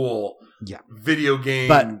school video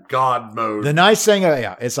game God mode. The nice thing,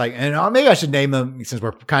 it's like, and maybe I should name them since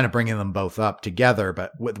we're kind of bringing them both up together.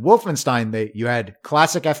 But with Wolfenstein, you had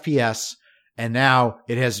classic FPS, and now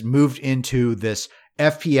it has moved into this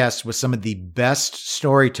FPS with some of the best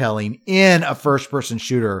storytelling in a first-person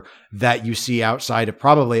shooter that you see outside of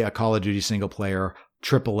probably a Call of Duty single-player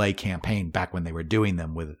AAA campaign back when they were doing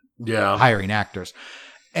them with hiring actors.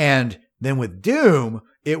 And then with Doom,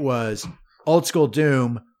 it was old school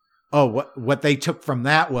Doom. Oh, what they took from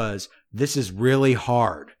that was, this is really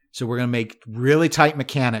hard. So we're going to make really tight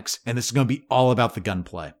mechanics, and this is going to be all about the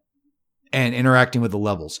gunplay and interacting with the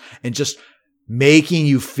levels and just making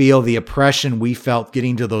you feel the oppression we felt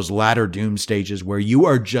getting to those latter Doom stages where you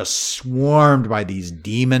are just swarmed by these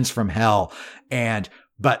demons from hell.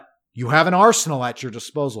 But you have an arsenal at your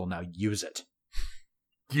disposal. Now use it.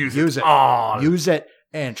 Use it. Oh. Use it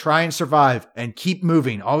and try and survive and keep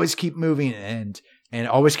moving. Always keep moving and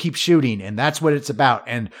always keep shooting. And that's what it's about.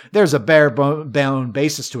 And there's a bare bone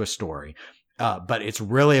basis to a story. But it's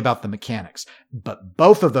really about the mechanics. But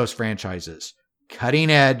both of those franchises, cutting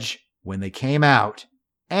edge when they came out,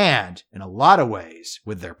 and in a lot of ways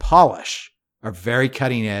with their polish, are very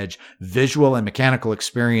cutting edge visual and mechanical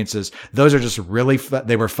experiences. Those are just really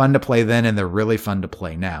they were fun to play then, and they're really fun to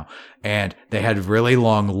play now. And they had really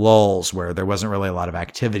long lulls where there wasn't really a lot of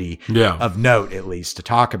activity of note, at least, to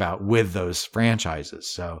talk about with those franchises.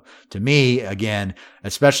 So to me, again,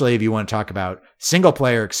 especially if you want to talk about single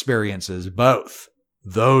player experiences, both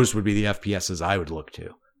those would be the FPSs I would look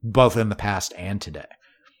to, both in the past and today.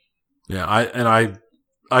 Yeah, I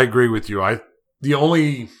agree with you.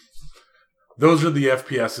 Those are the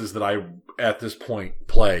FPSs that I, at this point,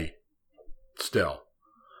 play still.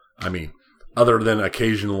 I mean, other than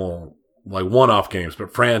occasional like one-off games,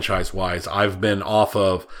 but franchise-wise, I've been off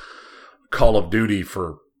of Call of Duty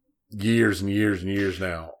for years and years and years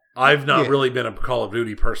now. I've not really been a Call of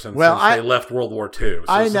Duty person since they left World War II. So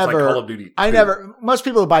I never, Call of Duty 2. Most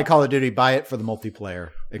people who buy Call of Duty buy it for the multiplayer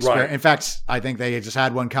experience. Right. In fact, I think they just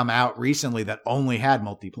had one come out recently that only had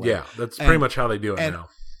multiplayer. Yeah, that's pretty much how they do it now.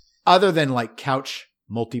 Other than like couch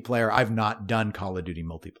multiplayer, I've not done Call of Duty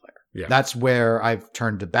multiplayer. Yeah. That's where I've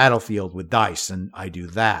turned to Battlefield with dice, and I do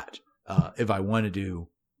that. If I want to do,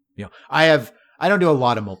 I don't do a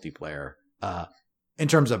lot of multiplayer. In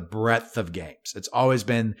terms of breadth of games, it's always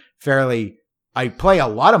been I play a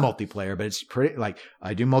lot of multiplayer, but it's pretty like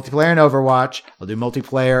I do multiplayer in Overwatch. I'll do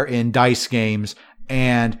multiplayer in dice games,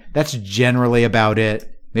 and that's generally about it.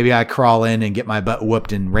 Maybe I crawl in and get my butt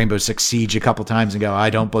whooped in Rainbow Six Siege a couple times and go, I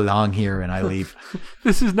don't belong here, and I leave.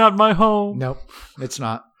 This is not my home. Nope, it's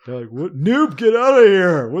not. They're like, what? Noob, get out of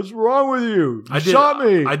here. What's wrong with you? You shot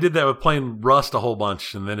me. I did that with playing Rust a whole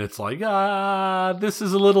bunch, and then it's like, this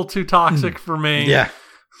is a little too toxic for me. Yeah.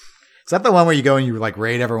 Is that the one where you go and you like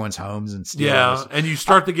raid everyone's homes and steal? Yeah, and you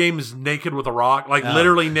start the games naked with a rock, like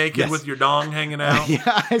literally naked with your dong hanging out.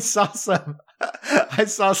 Yeah, I saw some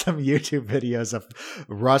YouTube videos of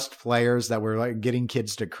Rust players that were like getting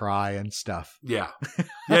kids to cry and stuff. Yeah.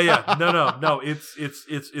 No. It's.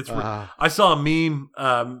 I saw a meme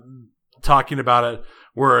talking about it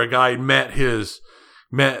where a guy met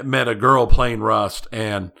a girl playing Rust,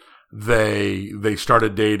 and they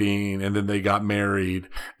started dating, and then they got married,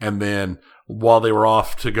 and then while they were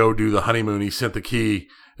off to go do the honeymoon, he sent the key.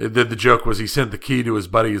 The joke was he sent the key to his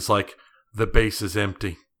buddy. It's like, the base is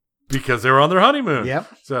empty because they were on their honeymoon.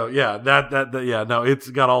 Yep. So yeah, no, it's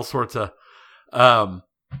got all sorts of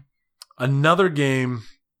another game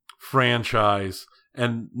franchise.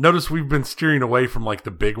 And notice we've been steering away from like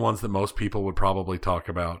the big ones that most people would probably talk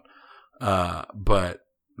about. But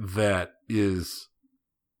that is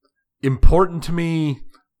important to me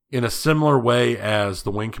in a similar way as the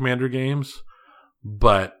Wing Commander games,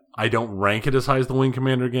 but I don't rank it as high as the Wing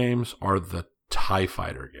Commander games, are the TIE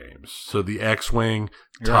Fighter games. So the X-Wing,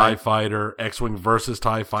 TIE Fighter, X-Wing versus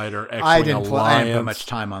TIE Fighter, X-Wing I didn't Alliance. put much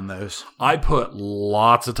time on those. I put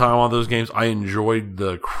lots of time on those games. I enjoyed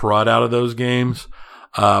the crud out of those games.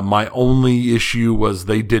 My only issue was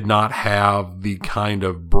they did not have the kind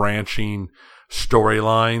of branching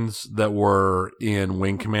storylines that were in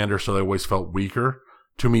Wing Commander, so they always felt weaker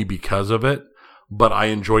to me because of it. But I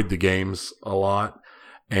enjoyed the games a lot,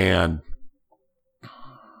 and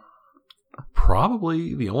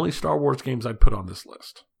probably the only Star Wars games I'd put on this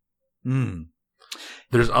list.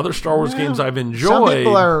 There's other Star Wars games I've enjoyed. Some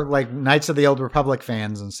people are like Knights of the Old Republic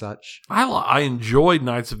fans and such. I enjoyed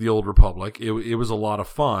Knights of the Old Republic. It was a lot of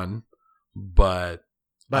fun, but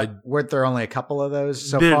weren't there only a couple of those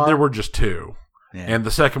so far? far? There were just two. Yeah. And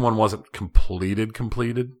the second one wasn't completed.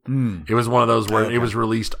 It was one of those where it was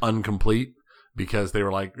released incomplete because they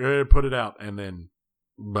were like, put it out. And then,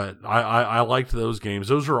 but I liked those games.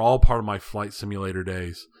 Those are all part of my flight simulator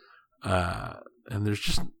days. And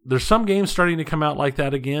there's some games starting to come out like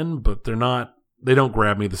that again, but they don't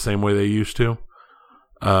grab me the same way they used to.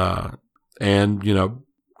 And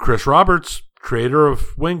Chris Roberts, creator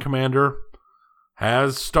of Wing Commander,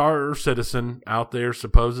 has Star Citizen out there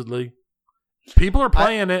supposedly. People are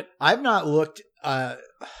playing it. I've not looked.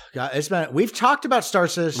 We've talked about Star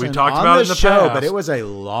Citizen. We talked about it in the show, past, but it was a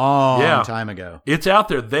long time ago. It's out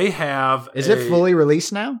there. They have. Is it fully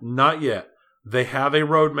released now? Not yet. They have a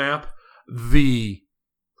roadmap. The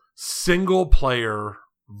single player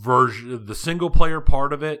version, the single player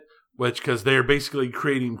part of it, because they're basically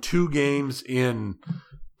creating two games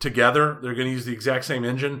together. They're going to use the exact same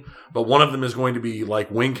engine, but one of them is going to be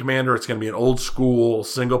like Wing Commander. It's going to be an old school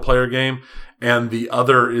single player game. And the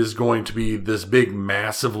other is going to be this big,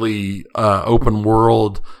 massively open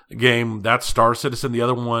world game. That's Star Citizen. The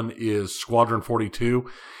other one is Squadron 42.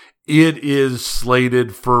 It is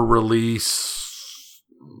slated for release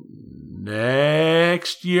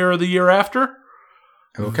next year or the year after.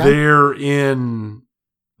 Okay. They're in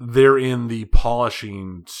the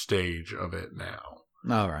polishing stage of it now.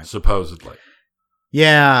 All right. Supposedly.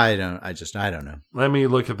 Yeah, I don't know. Let me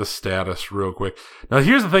look at the status real quick. Now,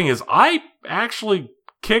 here's the thing is, I actually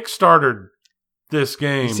kickstarted this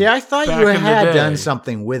game. See, I thought you had done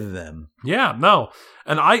something with them. Yeah, no.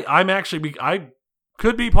 And I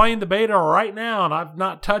could be playing the beta right now, and I've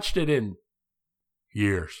not touched it in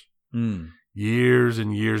years. Years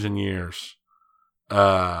and years and years.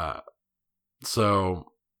 So,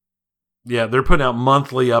 yeah, they're putting out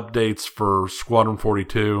monthly updates for Squadron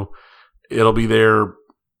 42. It'll be there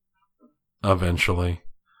eventually.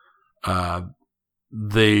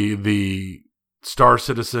 the Star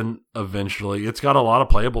Citizen eventually. It's got a lot of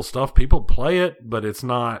playable stuff. People play it, but it's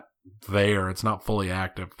not there. It's not fully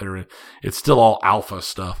active. It's still all alpha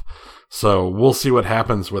stuff. So we'll see what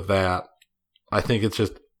happens with that. I think it's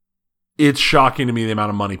shocking to me the amount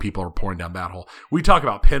of money people are pouring down that hole. We talk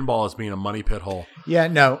about pinball as being a money pit hole. Yeah,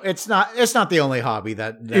 no, it's not. It's not the only hobby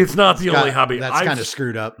it's not the only hobby that's kind of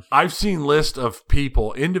screwed up. I've seen lists of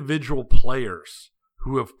people, individual players,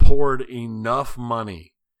 who have poured enough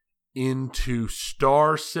money into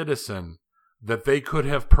Star Citizen that they could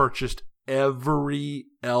have purchased every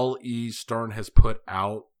LE Stern has put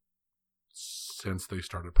out since they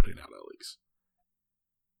started putting out LEs.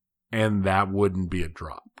 And that wouldn't be a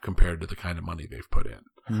drop compared to the kind of money they've put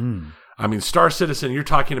in. I mean, Star Citizen, you're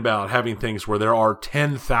talking about having things where there are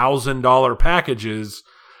 $10,000 packages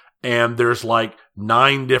and there's like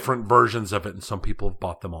 9 different versions of it, and some people have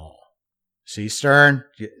bought them all. See, Stern,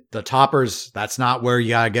 the toppers, that's not where you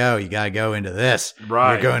got to go. You got to go into this.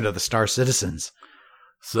 Right. You're going to the Star Citizens.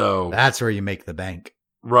 So that's where you make the bank.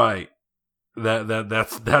 Right.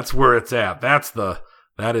 That's where it's at.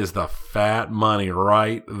 That is the fat money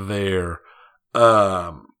right there.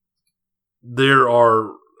 There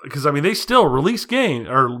are, because I mean, they still release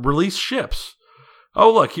release ships.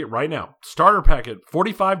 Oh, look here right now. Starter packet,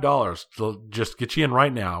 $45. So just get you in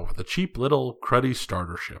right now with a cheap little cruddy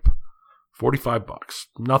starter ship. $45.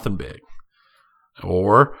 Nothing big.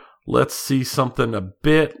 Or let's see something a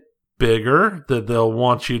bit bigger that they'll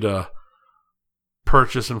want you to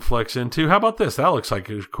purchase and flex into. How about this? That looks like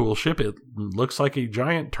a cool ship. It looks like a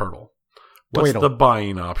giant turtle. What's the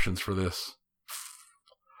buying options for this?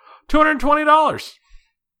 $220.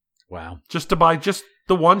 Wow. Just to buy just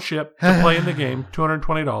the one ship to play in the game.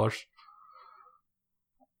 $220.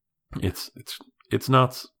 It's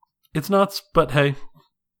nuts. It's nuts, but hey.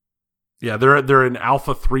 Yeah, they're in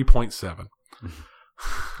Alpha 3.7.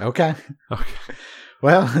 Okay.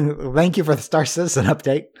 Well, thank you for the Star Citizen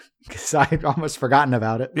update, because I'd almost forgotten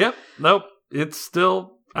about it. Yep. Nope. It's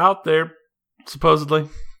still out there, supposedly.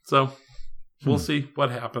 So we'll see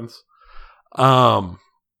what happens. Do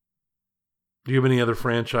you have any other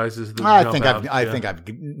franchises that I think I've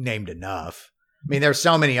named enough. I mean, there's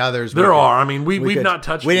so many others. There are. I mean, we've not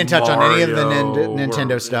touched. We didn't touch Mario on any of the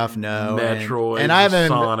Nintendo stuff. No, Metroid, and I haven't.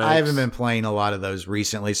 Sonics. I haven't been playing a lot of those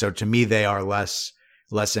recently. So to me, they are less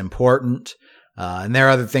important. And there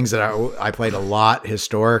are other things that I played a lot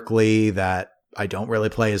historically that I don't really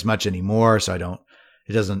play as much anymore. So it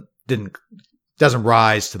doesn't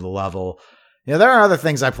rise to the level. You know, there are other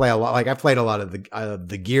things I play a lot. Like I played a lot of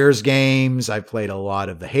the Gears games. I played a lot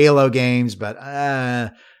of the Halo games, but I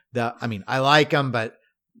like them, but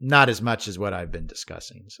not as much as what I've been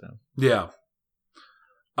discussing. So yeah,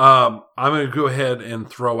 I'm going to go ahead and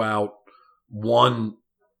throw out one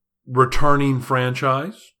returning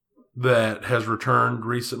franchise that has returned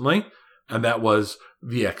recently, and that was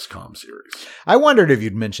the XCOM series. I wondered if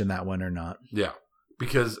you'd mention that one or not. Yeah,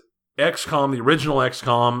 because XCOM, the original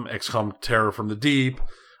XCOM Terror from the Deep,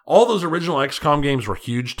 all those original XCOM games were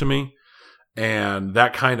huge to me, and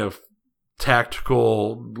that kind of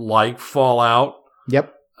tactical like Fallout.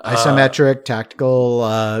 Yep. Isometric,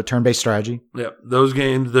 tactical, turn-based strategy. Yep. Those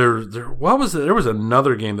games, what was it? There was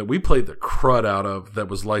another game that we played the crud out of that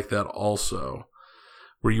was like that also,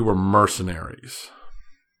 where you were mercenaries.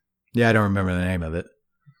 Yeah, I don't remember the name of it.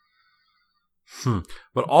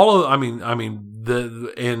 But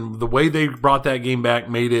the way they brought that game back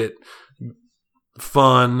made it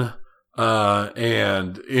fun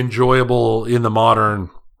and enjoyable in the modern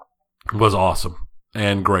was awesome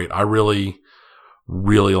and great. I really,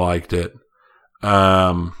 really liked it.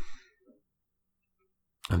 And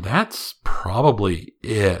that's probably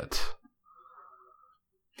it.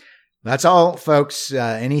 That's all, folks.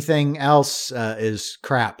 Anything else is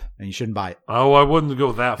crap, and you shouldn't buy it. Oh, I wouldn't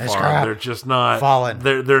go that far. Crap. They're just not fallen.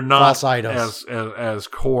 They're not false idols as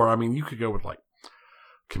core. I mean, you could go with like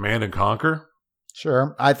Command and Conquer.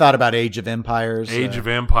 Sure, I thought about Age of Empires. Age of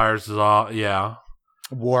Empires is yeah.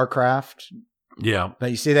 Warcraft. Yeah, but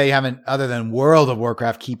you see, they haven't, other than World of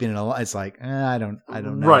Warcraft, keeping it alive. It's like I don't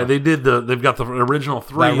know. Right? They've got the original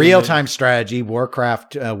 3. Real time strategy.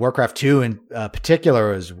 Warcraft 2 in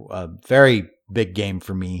particular is a very big game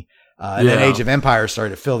for me. And then Age of Empires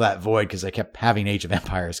started to fill that void because they kept having Age of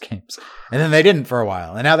Empires games, and then they didn't for a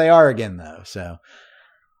while, and now they are again though. So,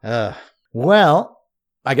 well,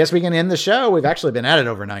 I guess we can end the show. We've actually been at it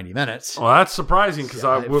over 90 minutes. Well, that's surprising because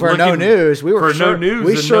no news. We were no news.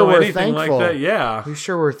 We sure were thankful. Like that, yeah, we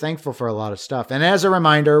sure were thankful for a lot of stuff. And as a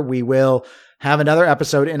reminder, we will have another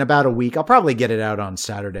episode in about a week. I'll probably get it out on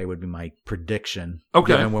Saturday would be my prediction.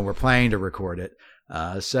 Okay. Given when we're planning to record it.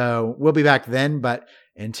 So we'll be back then. But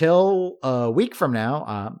until a week from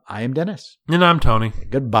now, I am Dennis. And I'm Tony.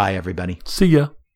 Goodbye, everybody. See ya.